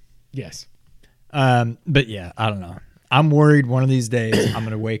 yes. But yeah, I don't know. I'm worried one of these days I'm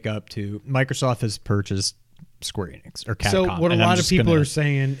going to wake up to Microsoft has purchased Square Enix or Capcom. So what a and I'm lot of just people gonna- are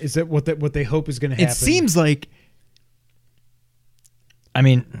saying is that what they hope is going to happen. It seems like, I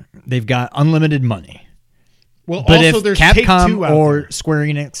mean, they've got unlimited money. well. But Also, if there's Capcom Take-Two out or there. Square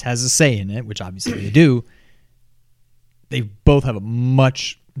Enix has a say in it, which obviously they do, they both have a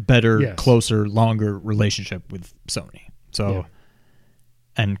much better, Yes. closer, longer relationship with Sony. So, Yeah.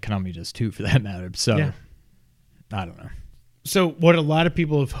 and Konami does too, for that matter. So, Yeah. I don't know. So what a lot of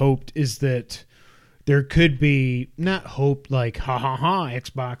people have hoped is that there could be not hope like ha ha ha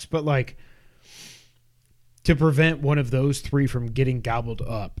Xbox, but like to prevent one of those 3 from getting gobbled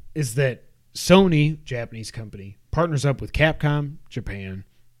up is that Sony, Japanese company, partners up with Capcom, Japan,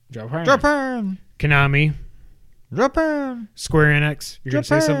 Konami, Square Enix. You're going to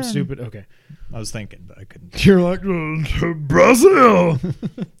say something Japan. stupid? Okay. I was thinking, but I couldn't. You're like, Brazil.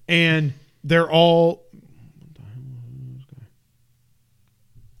 And they're all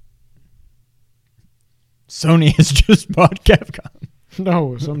Sony has just bought Capcom.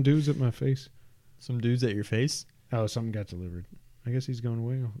 no, some dudes at my face. Some dudes at your face. Oh, something got delivered. I guess he's going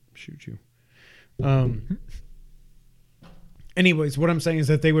away. I'll shoot you. Anyways, what I'm saying is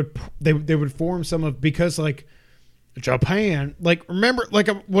that they would form some of because like Japan, like remember like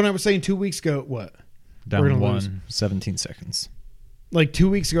when I was saying 2 weeks ago, what? We're Down gonna one, lose. 17 seconds. Like 2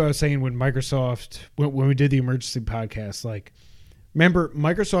 weeks ago, I was saying when Microsoft when we did the emergency podcast, like remember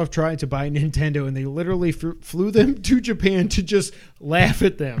Microsoft tried to buy Nintendo and they literally flew them to Japan to just laugh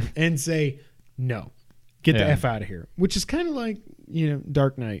at them and say no, get the Yeah. F out of here, which is kind of like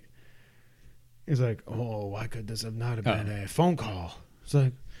Dark Knight. It's like, oh, why could this have not been a phone call? It's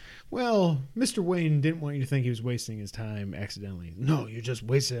like, well, Mr. Wayne didn't want you to think he was wasting his time accidentally. No, you just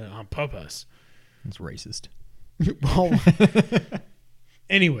wasted it on purpose. It's racist. Well,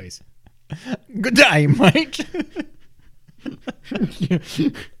 anyways, Good day, mate.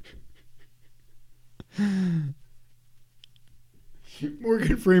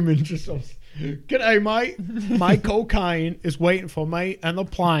 Morgan Freeman just goes, "G'day, mate. My cocaine is waiting for me on the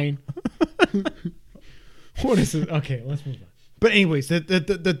plane." What is it? Okay, let's move on. But anyways,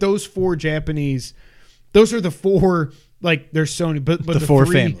 that those 4 Japanese, those are the 4, like, there's Sony, but The 4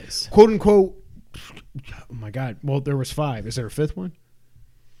 3, families. quote unquote. Oh my God! Well, there was 5. Is there a 5th one?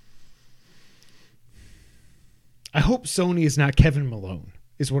 I hope Sony is not Kevin Malone.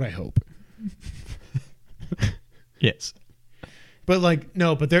 Is what I hope. Yes. But like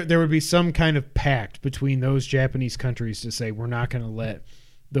no, but there would be some kind of pact between those Japanese countries to say we're not going to let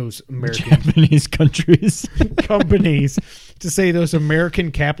those American Japanese countries. companies to say those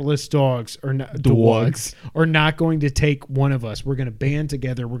American capitalist dogs are not Dogs. are not going to take one of us. We're going to band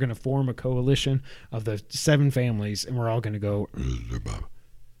together. We're going to form a coalition of the 7 families, and we're all going to go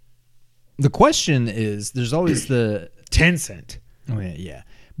The question is, there's always the... Tencent. Oh, yeah.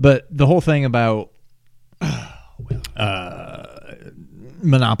 But the whole thing about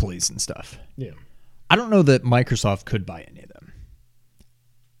monopolies and stuff. Yeah. I don't know that Microsoft could buy any of them.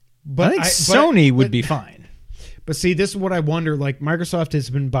 But I think Sony would be fine. But see, this is what I wonder. Like, Microsoft has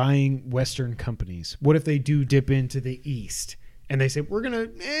been buying Western companies. What if they do dip into the East and they say, we're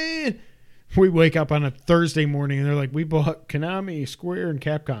going to, we wake up on a Thursday morning and they're like, we bought Konami, Square, and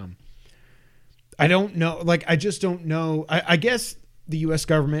Capcom. I don't know. Like, I just don't know. I guess the U.S.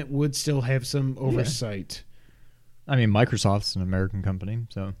 government would still have some oversight. I mean, Microsoft's an American company,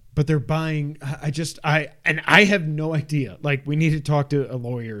 so. But they're buying. I have no idea. Like, we need to talk to a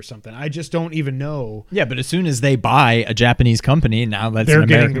lawyer or something. I just don't even know. Yeah, but as soon as they buy a Japanese company, now that's They're an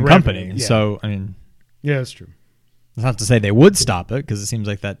getting American the company. revenue, yeah. So, I mean, Yeah, that's true. that's not to say they would stop it, because it seems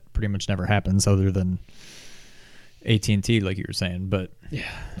like that pretty much never happens other than AT&T, like you were saying. But Yeah.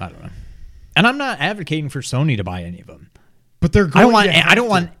 I don't know. And I'm not advocating for Sony to buy any of them. But they're I going don't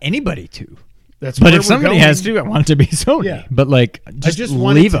want anybody to. That's But where if we're somebody going. has to, I want it to be Sony. Yeah. But like, I just just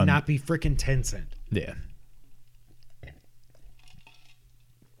want it leave to them. not be freaking Tencent. Yeah.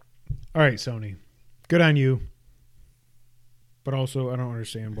 All right, Sony. Good on you. But also, I don't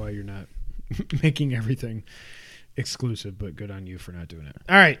understand why you're not making everything exclusive, but good on you for not doing it.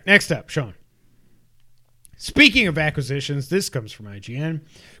 All right, next up, Sean. Speaking of acquisitions, this comes from IGN.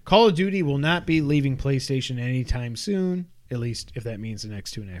 Call of Duty will not be leaving PlayStation anytime soon, at least if that means the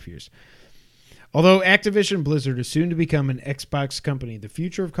next 2.5 years. Although Activision Blizzard is soon to become an Xbox company, the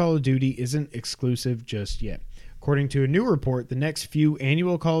future of Call of Duty isn't exclusive just yet. According to a new report, the next few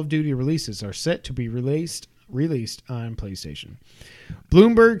annual Call of Duty releases are set to be released on PlayStation.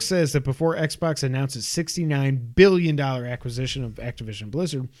 Bloomberg says that before Xbox announces $69 billion acquisition of Activision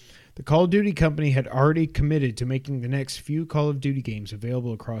Blizzard, the Call of Duty company had already committed to making the next few Call of Duty games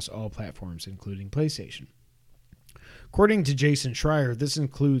available across all platforms, including PlayStation. According to Jason Schreier, this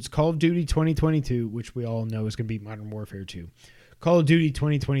includes Call of Duty 2022, which we all know is going to be Modern Warfare 2, Call of Duty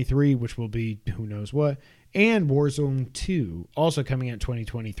 2023, which will be who knows what, and Warzone 2, also coming out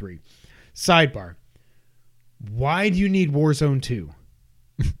 2023. Sidebar. Why do you need Warzone 2?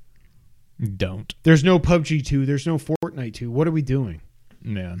 Don't. There's no PUBG 2. There's no Fortnite 2. What are we doing?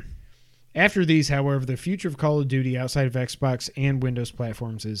 Yeah. After these, however, the future of Call of Duty outside of Xbox and Windows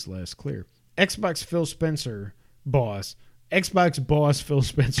platforms is less clear. Xbox boss Phil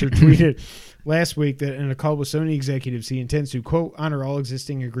Spencer tweeted last week that in a call with Sony executives, he intends to, quote, honor all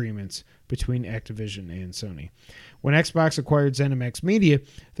existing agreements between Activision and Sony. When Xbox acquired ZeniMax Media,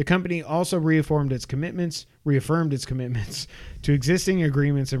 the company also reaffirmed its commitments to existing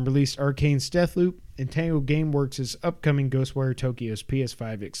agreements and released Arcane's Deathloop and Tango Gameworks' upcoming Ghostwire Tokyo's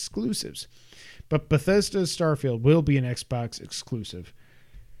PS5 exclusives. But Bethesda's Starfield will be an Xbox exclusive.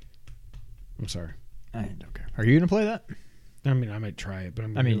 I'm sorry. I don't care. Are you going to play that? I mean, I might try it, but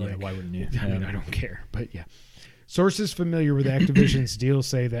yeah, why wouldn't you? I mean, I don't care, but yeah. Sources familiar with Activision's deal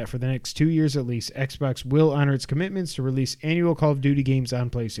say that for the next 2 years at least, Xbox will honor its commitments to release annual Call of Duty games on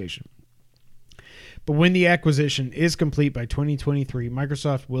PlayStation. But when the acquisition is complete by 2023,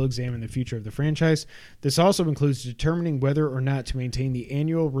 Microsoft will examine the future of the franchise. This also includes determining whether or not to maintain the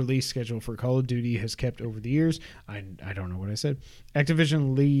annual release schedule for Call of Duty has kept over the years. I don't know what I said.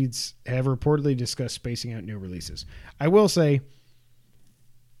 Activision leads have reportedly discussed spacing out new releases. I will say,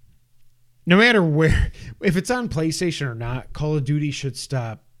 no matter where, if it's on PlayStation or not, Call of Duty should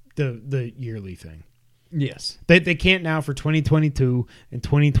stop the yearly thing. Yes. They can't now for 2022 and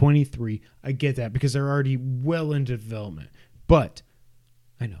 2023. I get that because they're already well into development. But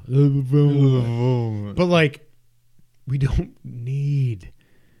I know. But like, we don't need.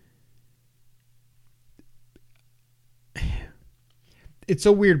 It's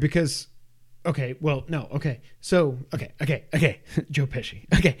so weird because okay, well, no, okay. So, okay. Joe Pesci.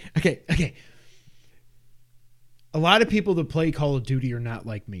 Okay. A lot of people that play Call of Duty are not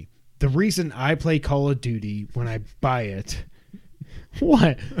like me. The reason I play Call of Duty when I buy it,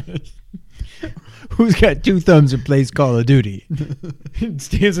 what? Who's got 2 thumbs and plays Call of Duty?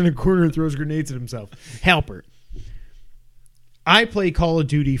 Stands in a corner and throws grenades at himself. Halpert. I play Call of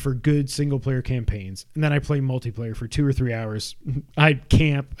Duty for good single-player campaigns, and then I play multiplayer for 2 or 3 hours. I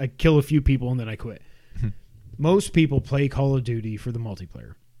camp, I kill a few people, and then I quit. Most people play Call of Duty for the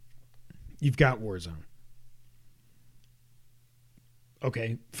multiplayer. You've got Warzone.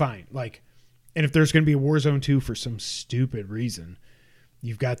 Okay, fine. Like, and if there's going to be a Warzone 2 for some stupid reason,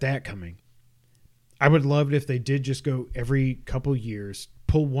 you've got that coming. I would love it if they did just go every couple years,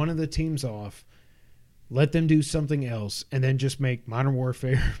 pull one of the teams off, let them do something else, and then just make Modern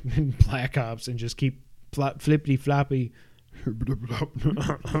Warfare and Black Ops and just keep flippity floppy.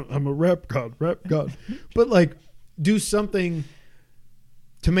 I'm a rap god. But like, do something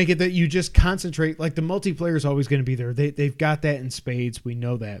to make it that you just concentrate. Like, the multiplayer is always going to be there. They've got that in spades. We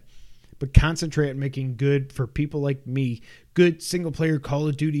know that. But concentrate on making good, for people like me, good single-player Call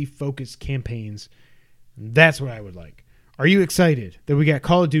of Duty focused campaigns. That's what I would like. Are you excited that we got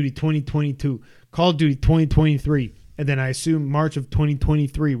Call of Duty 2022, Call of Duty 2023, and then I assume March of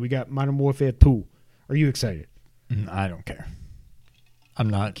 2023 we got Modern Warfare 2? Are you excited? I don't care. I'm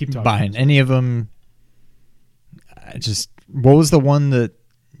not Keep talking. buying any of them. What was the one that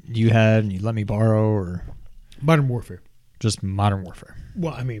you had and you let me borrow, or Modern Warfare. just Modern Warfare?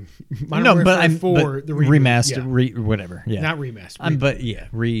 Well, I mean, Modern Warfare 4, the remastered, whatever. Yeah, not remastered. but yeah,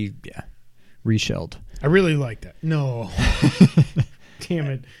 reshelled. I really like that. No, damn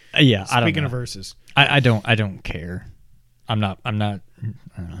it. Yeah, I don't Speaking know. of verses, I don't care. I'm not.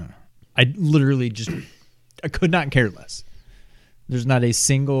 I literally just. I could not care less. There's not a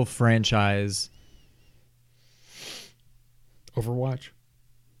single franchise. Overwatch.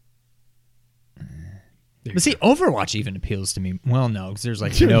 But see, Overwatch even appeals to me. Well, no, because there's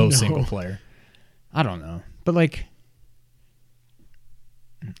like no single player. I don't know. But like,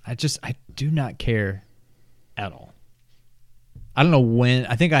 I do not care at all. I don't know when.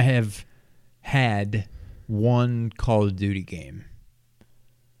 I think I have had one Call of Duty game.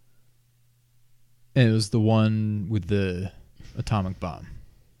 And it was the one with the atomic bomb.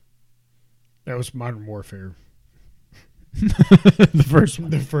 That was Modern Warfare. The first one.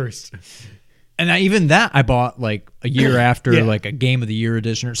 The first. And even that I bought like a year after, Yeah. like a Game of the Year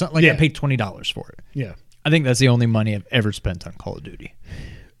edition or something. Like Yeah. I paid $20 for it. Yeah. I think that's the only money I've ever spent on Call of Duty.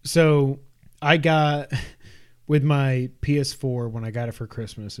 So I got, with my PS4, when I got it for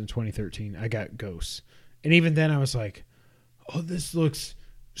Christmas in 2013, I got Ghosts. And even then I was like, oh, this looks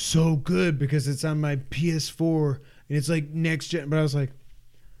so good because it's on my PS4 and it's like next gen. But I was like,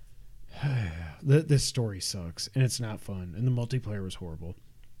 this story sucks and it's not fun. And the multiplayer was horrible.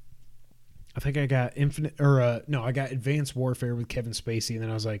 I think I got I got Advanced Warfare with Kevin Spacey. And then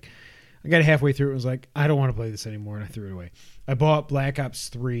I was like, I got halfway through it and was like, I don't want to play this anymore. And I threw it away. I bought Black Ops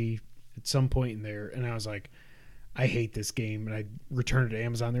 3 at some point in there. And I was like, I hate this game. And I returned it to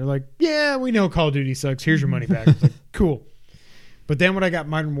Amazon. They're like, yeah, we know Call of Duty sucks. Here's your money back. I was like, cool. But then when I got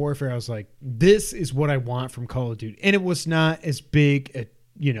Modern Warfare, I was like, this is what I want from Call of Duty. And it was not as big, a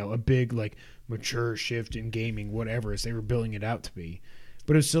big, like, mature shift in gaming, whatever, as they were building it out to be.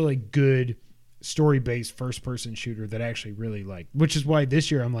 But it was still a good story-based first-person shooter that I actually really liked. Which is why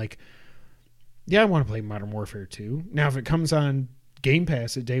this year I'm like, yeah, I want to play Modern Warfare 2. Now, if it comes on Game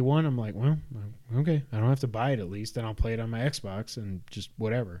Pass at day one, I'm like, well, okay. I don't have to buy it at least. Then I'll play it on my Xbox and just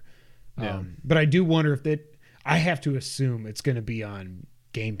whatever. Yeah. But I do wonder if I have to assume it's going to be on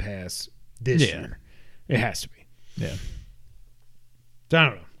Game Pass this year. It has to be. Yeah. So I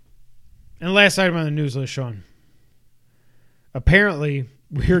don't know. And the last item on the news list, Sean. Apparently,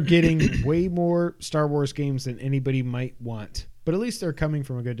 we're getting way more Star Wars games than anybody might want. But at least they're coming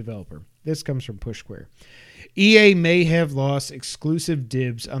from a good developer. This comes from Push Square. EA may have lost exclusive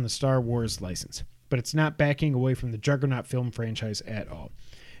dibs on the Star Wars license, but it's not backing away from the Juggernaut film franchise at all.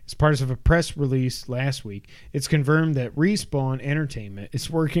 As part of a press release last week, it's confirmed that Respawn Entertainment is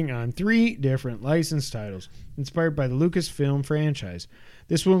working on 3 different licensed titles inspired by the Lucasfilm franchise.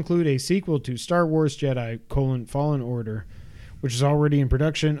 This will include a sequel to Star Wars Jedi: Fallen Order, which is already in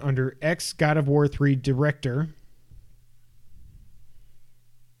production under ex-God of War 3 director.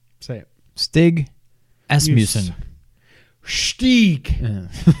 Say it. Stig Asmussen. Stieg Yeah.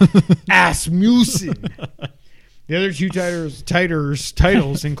 Asmussen. The other 2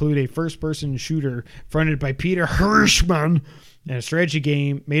 titles include a first-person shooter fronted by Peter Hirschman and a strategy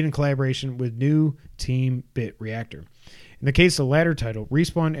game made in collaboration with new team Bit Reactor. In the case of the latter title,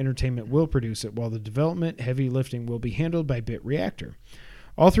 Respawn Entertainment will produce it, while the development heavy lifting will be handled by Bit Reactor.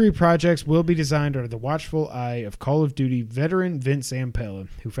 All 3 projects will be designed under the watchful eye of Call of Duty veteran Vince Zampella,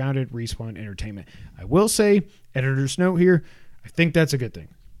 who founded Respawn Entertainment. I will say, editor's note here, I think that's a good thing.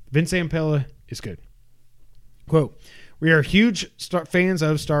 Vince Zampella is good. Quote, "We are huge fans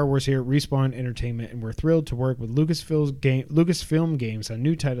of Star Wars here at Respawn Entertainment, and we're thrilled to work with Lucasfilm Games on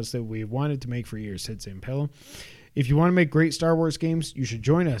new titles that we have wanted to make for years," said Zampella. "If you want to make great Star Wars games, you should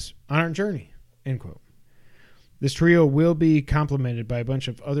join us on our journey." End quote. This trio will be complemented by a bunch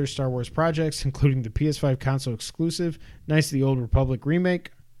of other Star Wars projects, including the PS5 console exclusive Knights of the Old Republic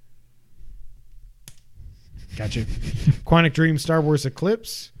remake. Gotcha. Quantic Dream Star Wars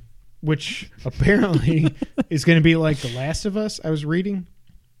Eclipse, which apparently is going to be like The Last of Us, I was reading.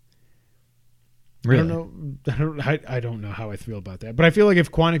 Really? I don't know how I feel about that. But I feel like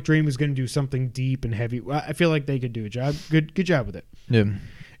if Quantic Dream is going to do something deep and heavy, I feel like they could do a job. Good job with it. Yeah.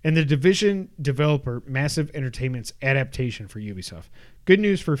 And the Division developer, Massive Entertainment's adaptation for Ubisoft. Good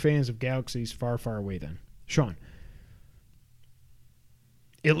news for fans of galaxies far, far away then. Sean,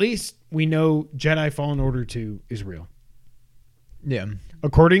 at least we know Jedi Fallen Order 2 is real. Yeah.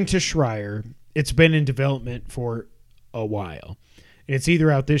 According to Schreier, it's been in development for a while. And it's either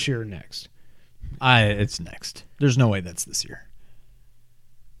out this year or next. It's next. There's no way that's this year.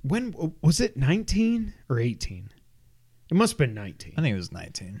 When was it, 19 or 18? It must have been 19. I think it was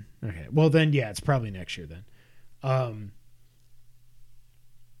 19. Okay. Well, then, yeah, it's probably next year then.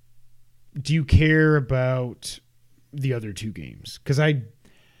 Do you care about the other two games? Because I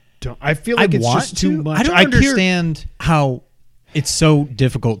don't. I feel like it's just too much. I don't understand how it's so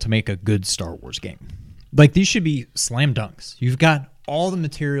difficult to make a good Star Wars game. Like, these should be slam dunks. You've got all the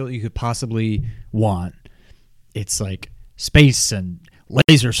material you could possibly want. It's like space and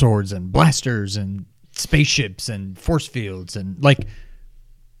laser swords and blasters and spaceships and force fields and like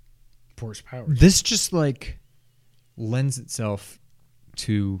force powers. This just like lends itself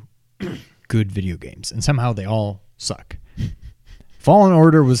to good video games, and somehow they all suck. Fallen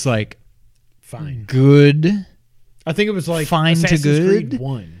Order was like fine, good. I think it was like fine Assassin's to good. Creed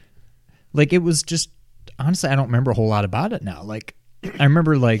 1. Like, it was just, honestly, I don't remember a whole lot about it now. Like, I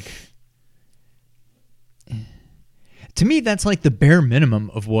remember, like, to me, that's like the bare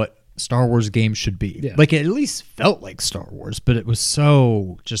minimum of what Star Wars games should be. Yeah. Like, it at least felt like Star Wars, but it was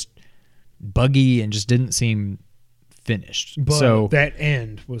so just buggy and just didn't seem finished. But so that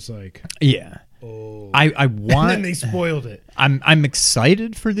end was like, yeah. oh. I want. And then they spoiled it. I'm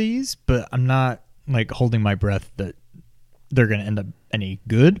excited for these, but I'm not like holding my breath that they're going to end up any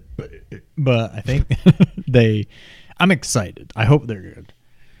good. But I think I'm excited. I hope they're good.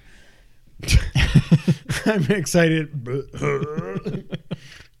 I'm excited.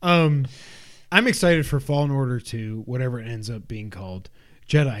 I'm excited for Fallen Order 2, whatever it ends up being called.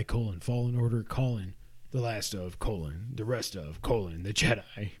 Jedi: Fallen Order: The Last of: The Rest of: The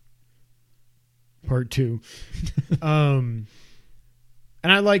Jedi. Part 2.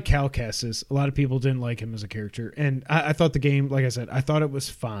 And I like Cal Kestis. A lot of people didn't like him as a character. And I thought the game, like I said, I thought it was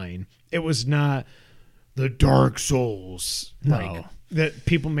fine. It was not the Dark Souls like that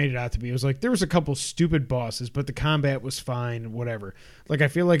people made it out to be. It was like there was a couple stupid bosses, but the combat was fine, whatever. Like, I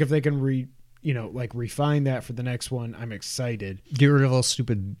feel like if they can refine that for the next one, I'm excited. Get rid of all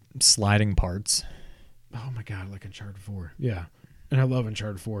stupid sliding parts. Oh my God, like Uncharted 4. Yeah. And I love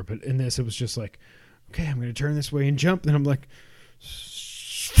Uncharted 4, but in this it was just like, okay, I'm going to turn this way and jump. And I'm like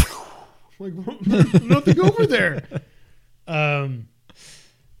nothing over there. And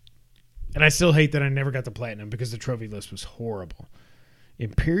I still hate that I never got the platinum because the trophy list was horrible.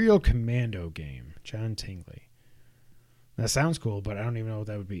 Imperial Commando game, John Tingley. That sounds cool, but I don't even know what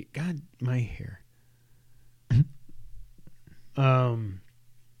that would be. God, my hair.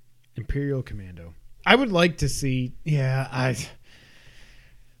 Imperial Commando. I would like to see.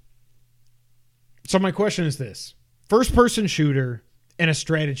 So my question is this: first-person shooter and a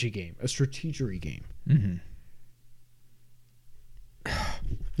strategy game, a strategery game. Mm-hmm.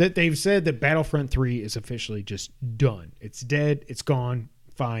 That they've said that Battlefront 3 is officially just done. It's dead. It's gone.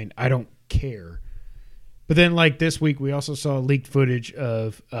 Fine. I don't care. But then, like, this week, we also saw leaked footage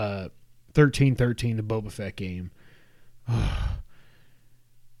of 1313, the Boba Fett game. I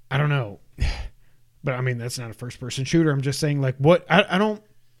don't know. But, I mean, that's not a first-person shooter. I'm just saying, like, what? I don't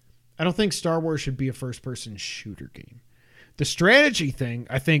think Star Wars should be a first-person shooter game. The strategy thing,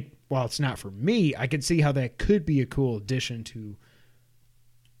 I think, while it's not for me, I can see how that could be a cool addition to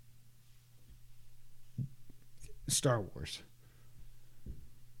Star Wars.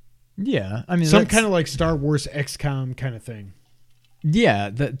 Yeah, I mean, some kind of like Star Wars XCOM kind of thing. Yeah,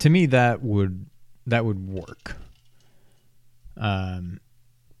 to me that would work. I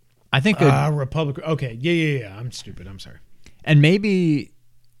think Republic. Okay, yeah. I'm stupid. I'm sorry. And maybe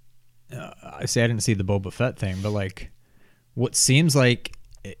I didn't see the Boba Fett thing, but like, what seems like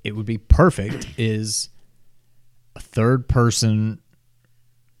it would be perfect is a third person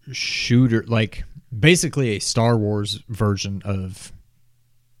shooter, like basically a Star Wars version of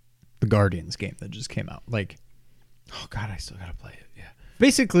the Guardians game that just came out. Like, Oh God, I still gotta play it. Yeah.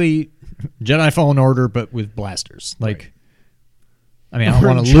 basically Jedi Fallen Order, but with blasters. Like, Right. I mean, I don't Or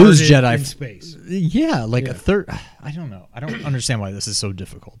want to lose Uncharted Jedi in space. Yeah, like Yeah. a third. I don't know. I don't understand why this is so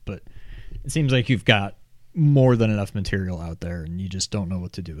difficult, but it seems like you've got more than enough material out there, and you just don't know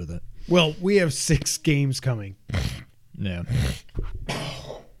what to do with it. Well, we have 6 games coming. Yeah,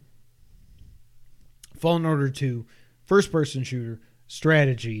 Fallen Order 2, first-person shooter,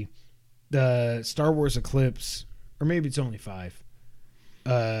 strategy, the Star Wars Eclipse, or maybe it's only 5.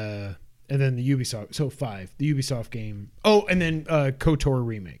 And then the Ubisoft, so 5. The Ubisoft game. Oh, and then KOTOR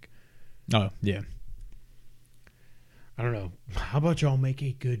remake. oh yeah, I don't know. How about y'all make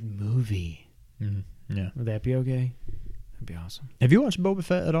a good movie? yeah. Would that be okay? That'd be awesome. Have you watched Boba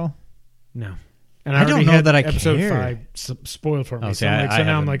Fett at all? No. And I don't already know had that I episode care. 5 spoiled for me. Oh, so see, I'm like, I so now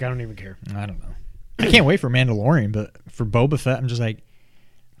I'm haven't. like, I don't even care. I don't know. I can't wait for Mandalorian, but for Boba Fett, I'm just like,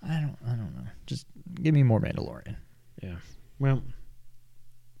 I don't know. Just give me more Mandalorian. Yeah. Well,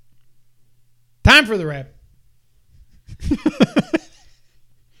 time for the wrap.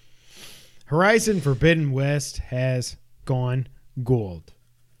 Horizon Forbidden West has gone gold.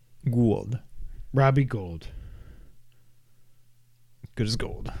 Gold, Robbie Gold. good as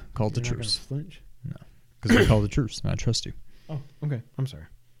gold. Called the You're not gonna truce flinch? because I called the truce. And I trust you. Oh, okay. I'm sorry.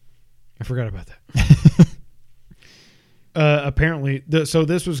 I forgot about that. Apparently, so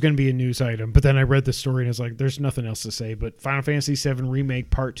this was going to be a news item, but then I read the story and it's like, there's nothing else to say. But Final Fantasy VII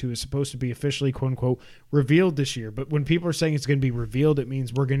Remake Part 2 is supposed to be officially, quote unquote, revealed this year. But when people are saying it's going to be revealed, it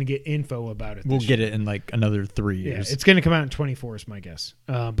means we're going to get info about it. We'll this get year. it in like another 3 Yeah, years. it's going to come out in 24 is my guess.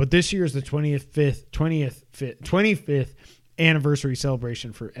 But this year is the 25th anniversary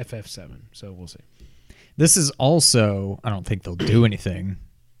celebration for FF7. So we'll see. This is also, I don't think they'll do anything.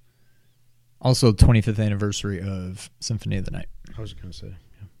 Also, 25th anniversary of Symphony of the Night. I was going to say.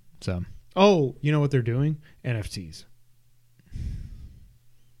 Yeah. So, Oh, you know what they're doing? NFTs.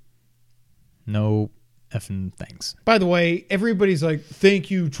 no effing thanks. By the way, everybody's like, thank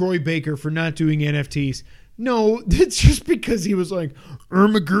you, Troy Baker, for not doing NFTs. No, it's just because he was like, Oh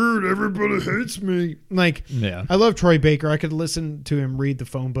my god, everybody hates me. like, Yeah. I love Troy Baker. I could listen to him read the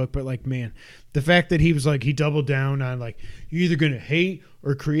phone book, but like, man, the fact that he was like, he doubled down on like, you're either going to hate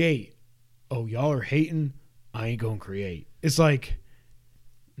or create. Oh, y'all are hating. I ain't going to create. It's like,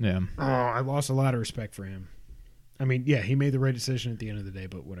 Yeah. oh, I lost a lot of respect for him. I mean, yeah, he made the right decision at the end of the day,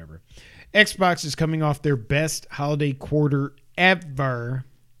 but whatever. Xbox is coming off their best holiday quarter ever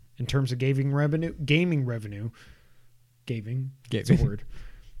in terms of gaming revenue. Gaming. It's a word.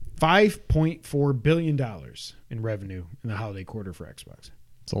 $5.4 billion in revenue in the holiday quarter for Xbox.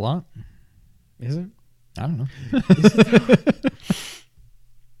 It's a lot. Is it? I don't know.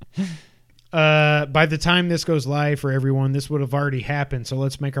 By the time this goes live for everyone, this would have already happened. So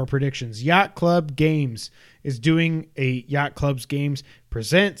let's make our predictions. Yacht Club Games is doing a Yacht Club's Games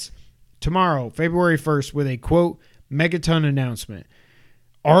Presents tomorrow, February 1st, with a quote megaton announcement.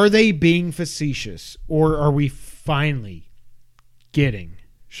 Are they being facetious, or are we finally getting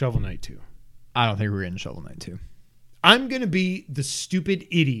Shovel Knight 2? I don't think we're getting Shovel Knight 2. I'm going to be the stupid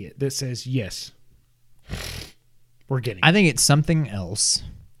idiot that says yes. We're getting it. I think it's something else.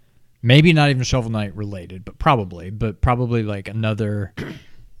 Maybe not even Shovel Knight related, but probably like another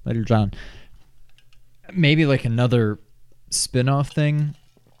later John. Maybe like another spin-off thing.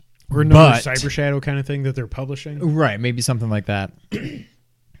 Or another but- Cyber Shadow kind of thing that they're publishing. Right, maybe something like that.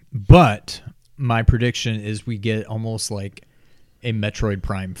 But my prediction is we get almost like a Metroid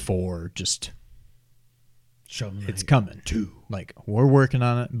Prime 4, just Shovel Knight. it's coming. 2. Like, we're working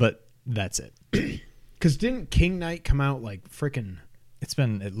on it, but that's it. Because didn't King Knight come out like freaking It's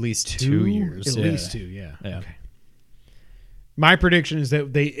been at least 2 years. At yeah. least 2, yeah. Yeah. Okay. My prediction is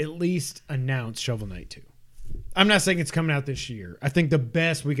that they at least announce Shovel Knight 2. I'm not saying it's coming out this year. I think the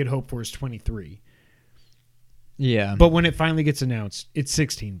best we could hope for is 23. Yeah. But when it finally gets announced, it's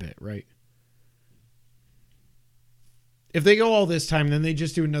 16-bit, right? If they go all this time, then they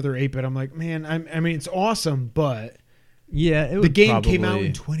just do another 8-bit. I'm like, man, I mean, it's awesome, but yeah, it the would game came out probably-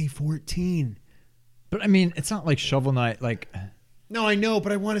 in 2014. But I mean, it's not like Shovel Knight, like, No, I know,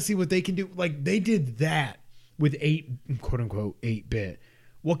 but I want to see what they can do. Like, they did that with quote-unquote 8-bit.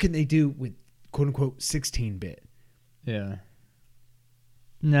 What can they do with quote-unquote 16-bit? yeah.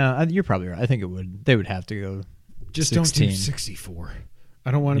 No, you're probably right. I think they would have to go Just 16. don't do 64. I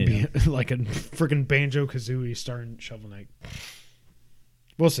don't want to be like a freaking Banjo-Kazooie starring Shovel Knight.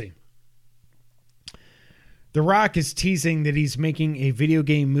 We'll see. The Rock is teasing that he's making a video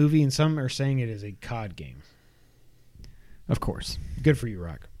game movie, and some are saying it is a COD game. Of course. Good for you,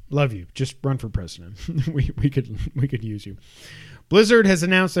 Rock. Love you. Just run for president. we could use you. Blizzard has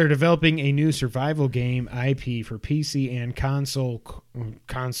announced they're developing a new survival game IP for PC and consoles,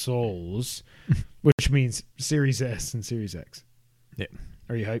 which means Series S and Series X. Yeah.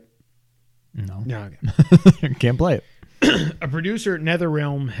 Are you hyped? No. No. Okay. Can't play it. A producer at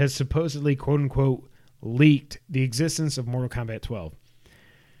NetherRealm has supposedly, quote unquote, leaked the existence of Mortal Kombat 12.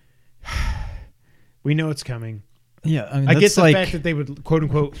 We know it's coming. Yeah, I mean, I get that's the fact that they would, quote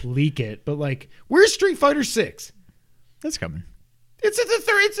unquote, leak it, but like, where's Street Fighter 6? that's coming. It's at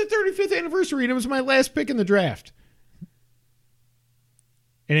it's the 35th anniversary, and it was my last pick in the draft.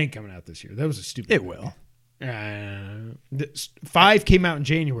 It ain't coming out this year. That was a stupid. It pick. will. 5 came out in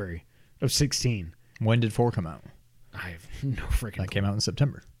January of 16. When did 4 come out? I have no freaking. That came out in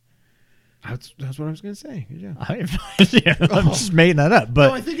September. That's what I was going to say. Yeah. I have no idea. I'm just making that up, but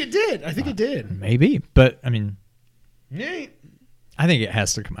No, I think it did. I think it did. maybe. But I mean, Yeah. I think it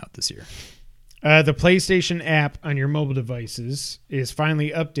has to come out this year. The PlayStation app on your mobile devices is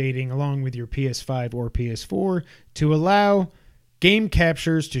finally updating along with your PS5 or PS4 to allow game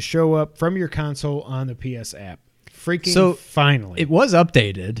captures to show up from your console on the PS app. So, finally. It was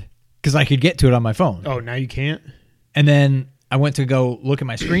updated because I could get to it on my phone. Oh, now you can't? And then I went to go look at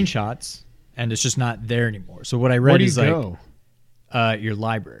my screenshots, and it's just not there anymore. So what I read Where do you is go? Your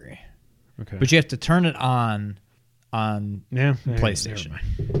library. Okay. But you have to turn it on Yeah, PlayStation. never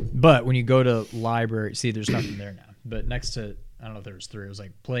mind. But when you go to library, see, there's nothing there now. But next to, I don't know if there was 3. It was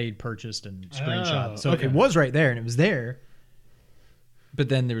like played, purchased, and screenshot. Oh, So okay. it was right there, and it was there. But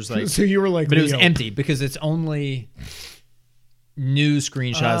then there was like, So you were like, but it was Leo. empty because it's only new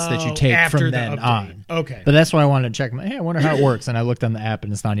screenshots that you Oh, take after from the then update. on. Okay. But that's why I wanted to check. Hey, I wonder how it works. And I looked on the app,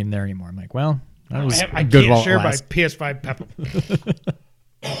 and it's not even there anymore. I'm like, well, that was I good while can't it share my lasted. PS5 Pepper.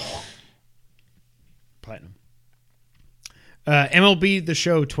 Platinum. MLB The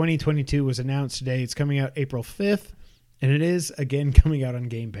Show 2022 was announced today. It's coming out April 5th, and it is, again, coming out on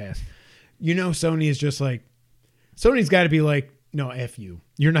Game Pass. You know Sony is just like, Sony's got to be like, no, F you.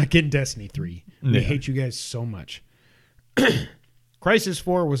 You're not getting Destiny 3. We Yeah. hate you guys so much. Crysis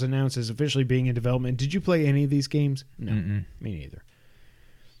 4 was announced as officially being in development. Did you play any of these games? No, me neither.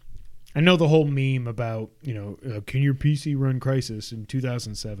 I know the whole meme about, can your PC run Crysis in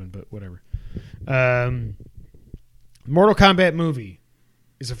 2007, but whatever. Mortal Kombat movie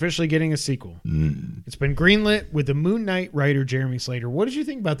is officially getting a sequel. It's been greenlit with the Moon Knight writer Jeremy Slater. What did you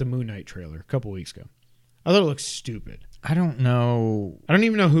think about the Moon Knight trailer a couple weeks ago? I thought it looked stupid. I don't know. I don't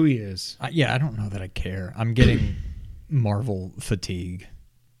even know who he is. I don't know that I care. I'm getting Marvel fatigue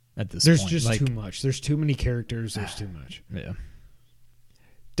at this There's point. just Like, too much. There's too many characters. There's too much. Yeah.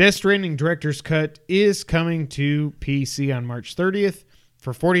 Death Stranding Director's Cut is coming to PC on March 30th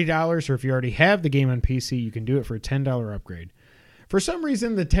for $40, or if you already have the game on PC, you can do it for a $10 upgrade. For some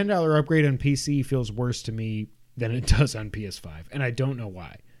reason, the $10 upgrade on PC feels worse to me than it does on PS5, and I don't know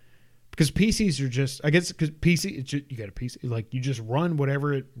why. Because PCs are just, I guess, because PC, it's just, you got a PC, like you just run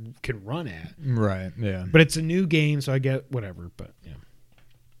whatever it can run at. Right. Yeah. But it's a new game, so I get whatever. But yeah.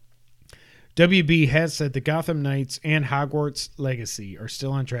 WB has said that Gotham Knights and Hogwarts Legacy are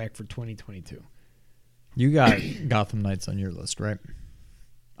still on track for 2022. You got Gotham Knights on your list, right?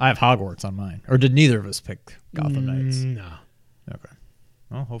 I have Hogwarts on mine. Or did neither of us pick Gotham Knights? No. Okay.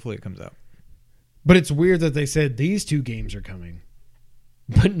 Well, hopefully it comes out. But it's weird that they said these two games are coming,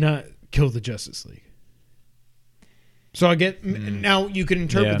 but not Kill the Justice League. So I get now you can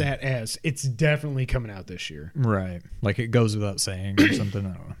interpret Yeah. that as it's definitely coming out this year. Right. Like it goes without saying or something.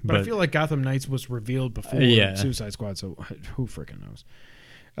 I don't know. But I feel like Gotham Knights was revealed before Yeah. Suicide Squad, so who freaking knows?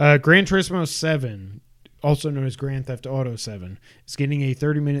 Gran Turismo 7, also known as Grand Theft Auto 7, is getting a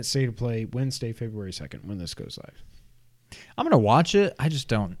 30-minute state of play Wednesday, February 2nd, when this goes live. I'm going to watch it. I just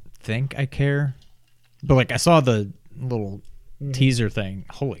don't think I care. But like I saw the little teaser thing.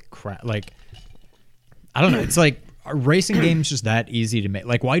 Holy crap. Like, I don't know. It's like, are racing games just that easy to make?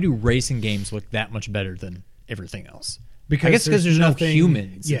 Like, why do racing games look that much better than everything else? Because I guess because there's nothing- no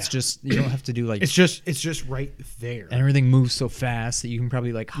humans. Yeah. It's just, you don't have to do like, It's just right there. and everything moves so fast that you can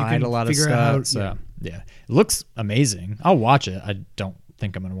probably like hide can a lot of figure stuff. out how- So, yeah. It looks amazing. I'll watch it. I don't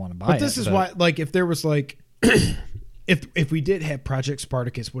think I'm going to want to buy it. But this is why, like, if there was like, if we did have Project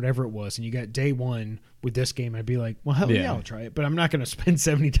Spartacus, whatever it was, and you got day one with this game, I'd be like, well, hell yeah, Yeah. I'll try it. But I'm not going to spend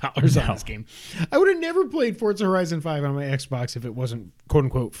 $70 on this game. I would have never played Forza Horizon 5 on my Xbox if it wasn't quote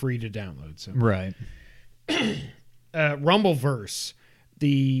unquote free to download. So, Right. Rumbleverse,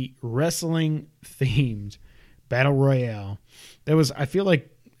 the wrestling themed battle royale that was, I feel like,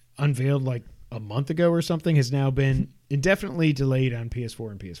 unveiled like a month ago or something, has now been indefinitely delayed on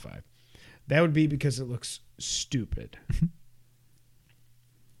PS4 and PS5. That would be because it looks stupid.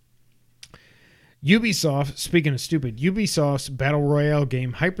 Ubisoft, speaking of stupid, Ubisoft's Battle Royale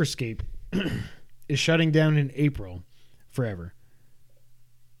game Hyperscape is shutting down in April forever.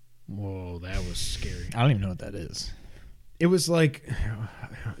 Whoa, that was scary. I don't even know what that is. It was like,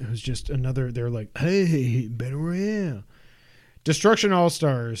 it was just another, they're like, hey, Battle Royale. Destruction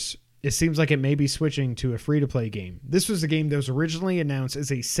All-Stars, it seems like it may be switching to a free-to-play game. This was a game that was originally announced as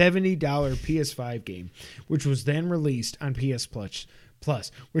a $70 PS5 game, which was then released on PS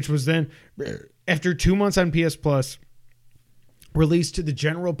Plus, which was then, after 2 months on PS Plus, released to the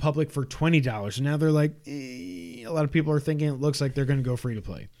general public for $20. And now they're like, a lot of people are thinking it looks like they're going to go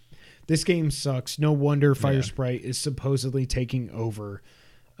free-to-play. This game sucks. No wonder Fire Sprite is supposedly taking over,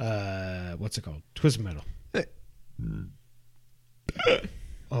 what's it called? Twisted Metal.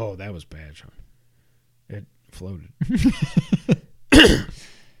 Oh, that was bad, Sean. It floated.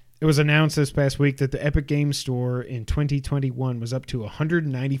 It was announced this past week that the Epic Games Store in 2021 was up to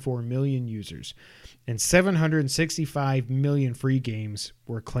 194 million users, and 765 million free games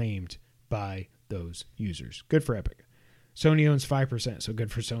were claimed by those users. Good for Epic. Sony owns 5%, so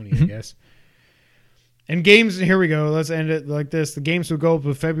good for Sony, I guess. And games, here we go. Let's end it like this. The games will go up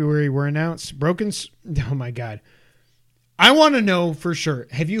in February were announced. Oh my God. I want to know for sure.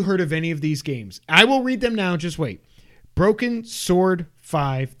 Have you heard of any of these games? I will read them now. Just wait. Broken Sword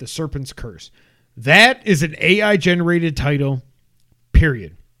 5, The Serpent's Curse. That is an AI-generated title,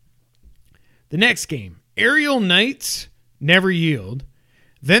 period. The next game, Aerial Knights, Never Yield.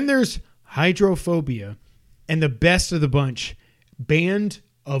 Then there's Hydrophobia. And the best of the bunch, Band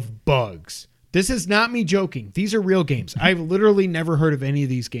of Bugs. This is not me joking. These are real games. I've literally never heard of any of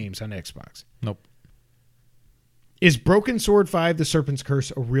these games on Xbox. Nope. Is Broken Sword 5, The Serpent's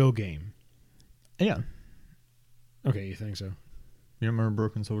Curse, a real game? Yeah. Okay, you think so? You remember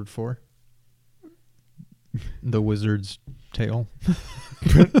Broken Sword 4? The Wizard's Tale.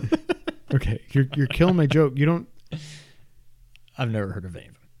 Okay, you're killing my joke. You don't... I've never heard of any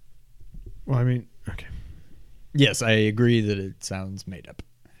of them. Well, I mean, okay. Yes, I agree that it sounds made up.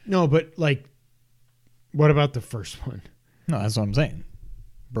 No, but, like, what about the first one? No, that's what I'm saying.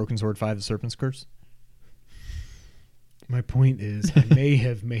 Broken Sword 5, The Serpent's Curse. My point is, I may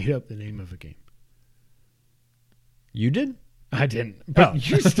have made up the name of a game. You did? I didn't. But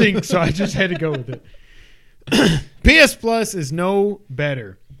you stink, so I just had to go with it. PS Plus is no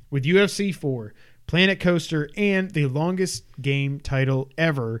better with UFC 4, Planet Coaster, and the longest game title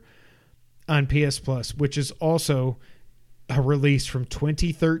ever on PS Plus, which is also a release from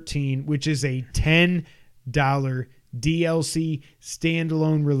 2013, which is a $10 DLC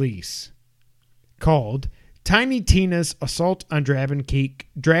standalone release called Tiny Tina's Assault on Dragon Keep,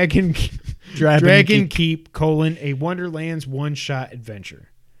 a Wonderland's one-shot adventure.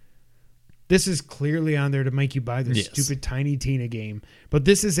 This is clearly on there to make you buy this stupid Tiny Tina game, but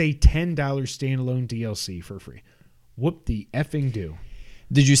this is a $10 standalone DLC for free. Whoop the effing do.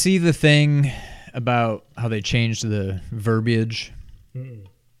 Did you see the thing about how they changed the verbiage? Mm-mm.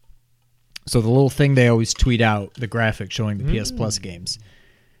 So the little thing they always tweet out, the graphic showing the PS Plus games.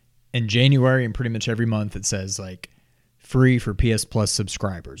 In January and pretty much every month it says like free for PS Plus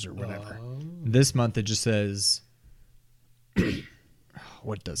subscribers or whatever. This month it just says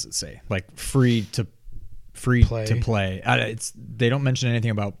what does it say? Like free to play. They don't mention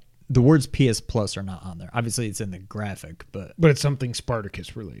anything about the words PS Plus are not on there. Obviously it's in the graphic, but it's something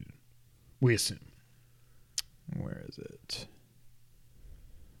Spartacus related. We assume. Where is it?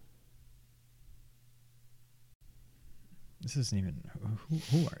 This isn't even.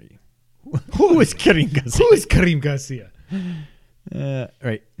 Who are you? Who is Karim Garcia? Who is Karim Garcia?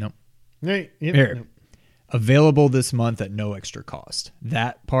 Right. No. Right. Yep, Here. nope. Available this month at no extra cost.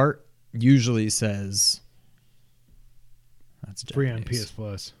 That part usually says. That's free on Japanese. PS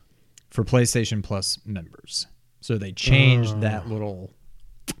Plus. For PlayStation Plus members. So they changed that little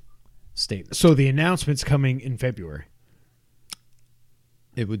statement. So the announcement's coming in February.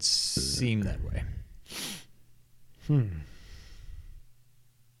 It would seem that way.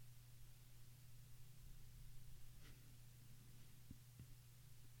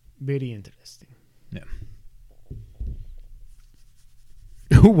 Very interesting. Yeah.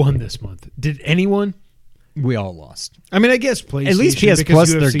 Who won this month? Did anyone? We all lost. I mean, I guess PlayStation. At least PS because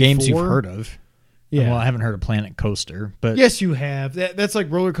Plus, they're UFC games 4. you've heard of. Yeah. Well, I haven't heard of Planet Coaster, but Yes, you have. That's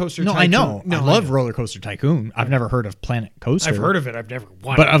like Roller Coaster no, Tycoon. I know. No, I love Roller Coaster Tycoon. I've never heard of Planet Coaster. I've heard of it. I've never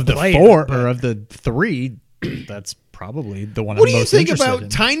wanted but of to the play four it, but- or of the three, that's probably the one What I'm do you most think interested about in.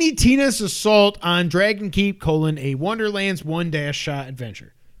 Tiny Tina's Assault on Dragon Keep, a Wonderland's one-shot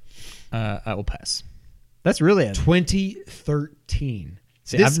adventure? I will pass. That's really it. 2013.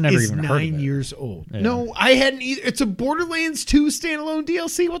 See, This I've never is even heard of 9 it. years old. Yeah. No, I hadn't either. It's a Borderlands 2 standalone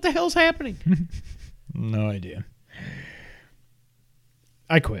DLC. What the hell's happening? No idea.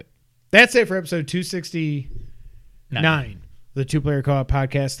 I quit. That's it for episode 269, the Two Player Co-op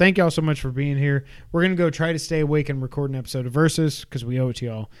podcast. Thank y'all so much for being here. We're going to go try to stay awake and record an episode of Versus because we owe it to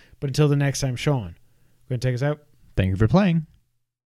y'all. But until the next time, Sean, going to take us out? Thank you for playing.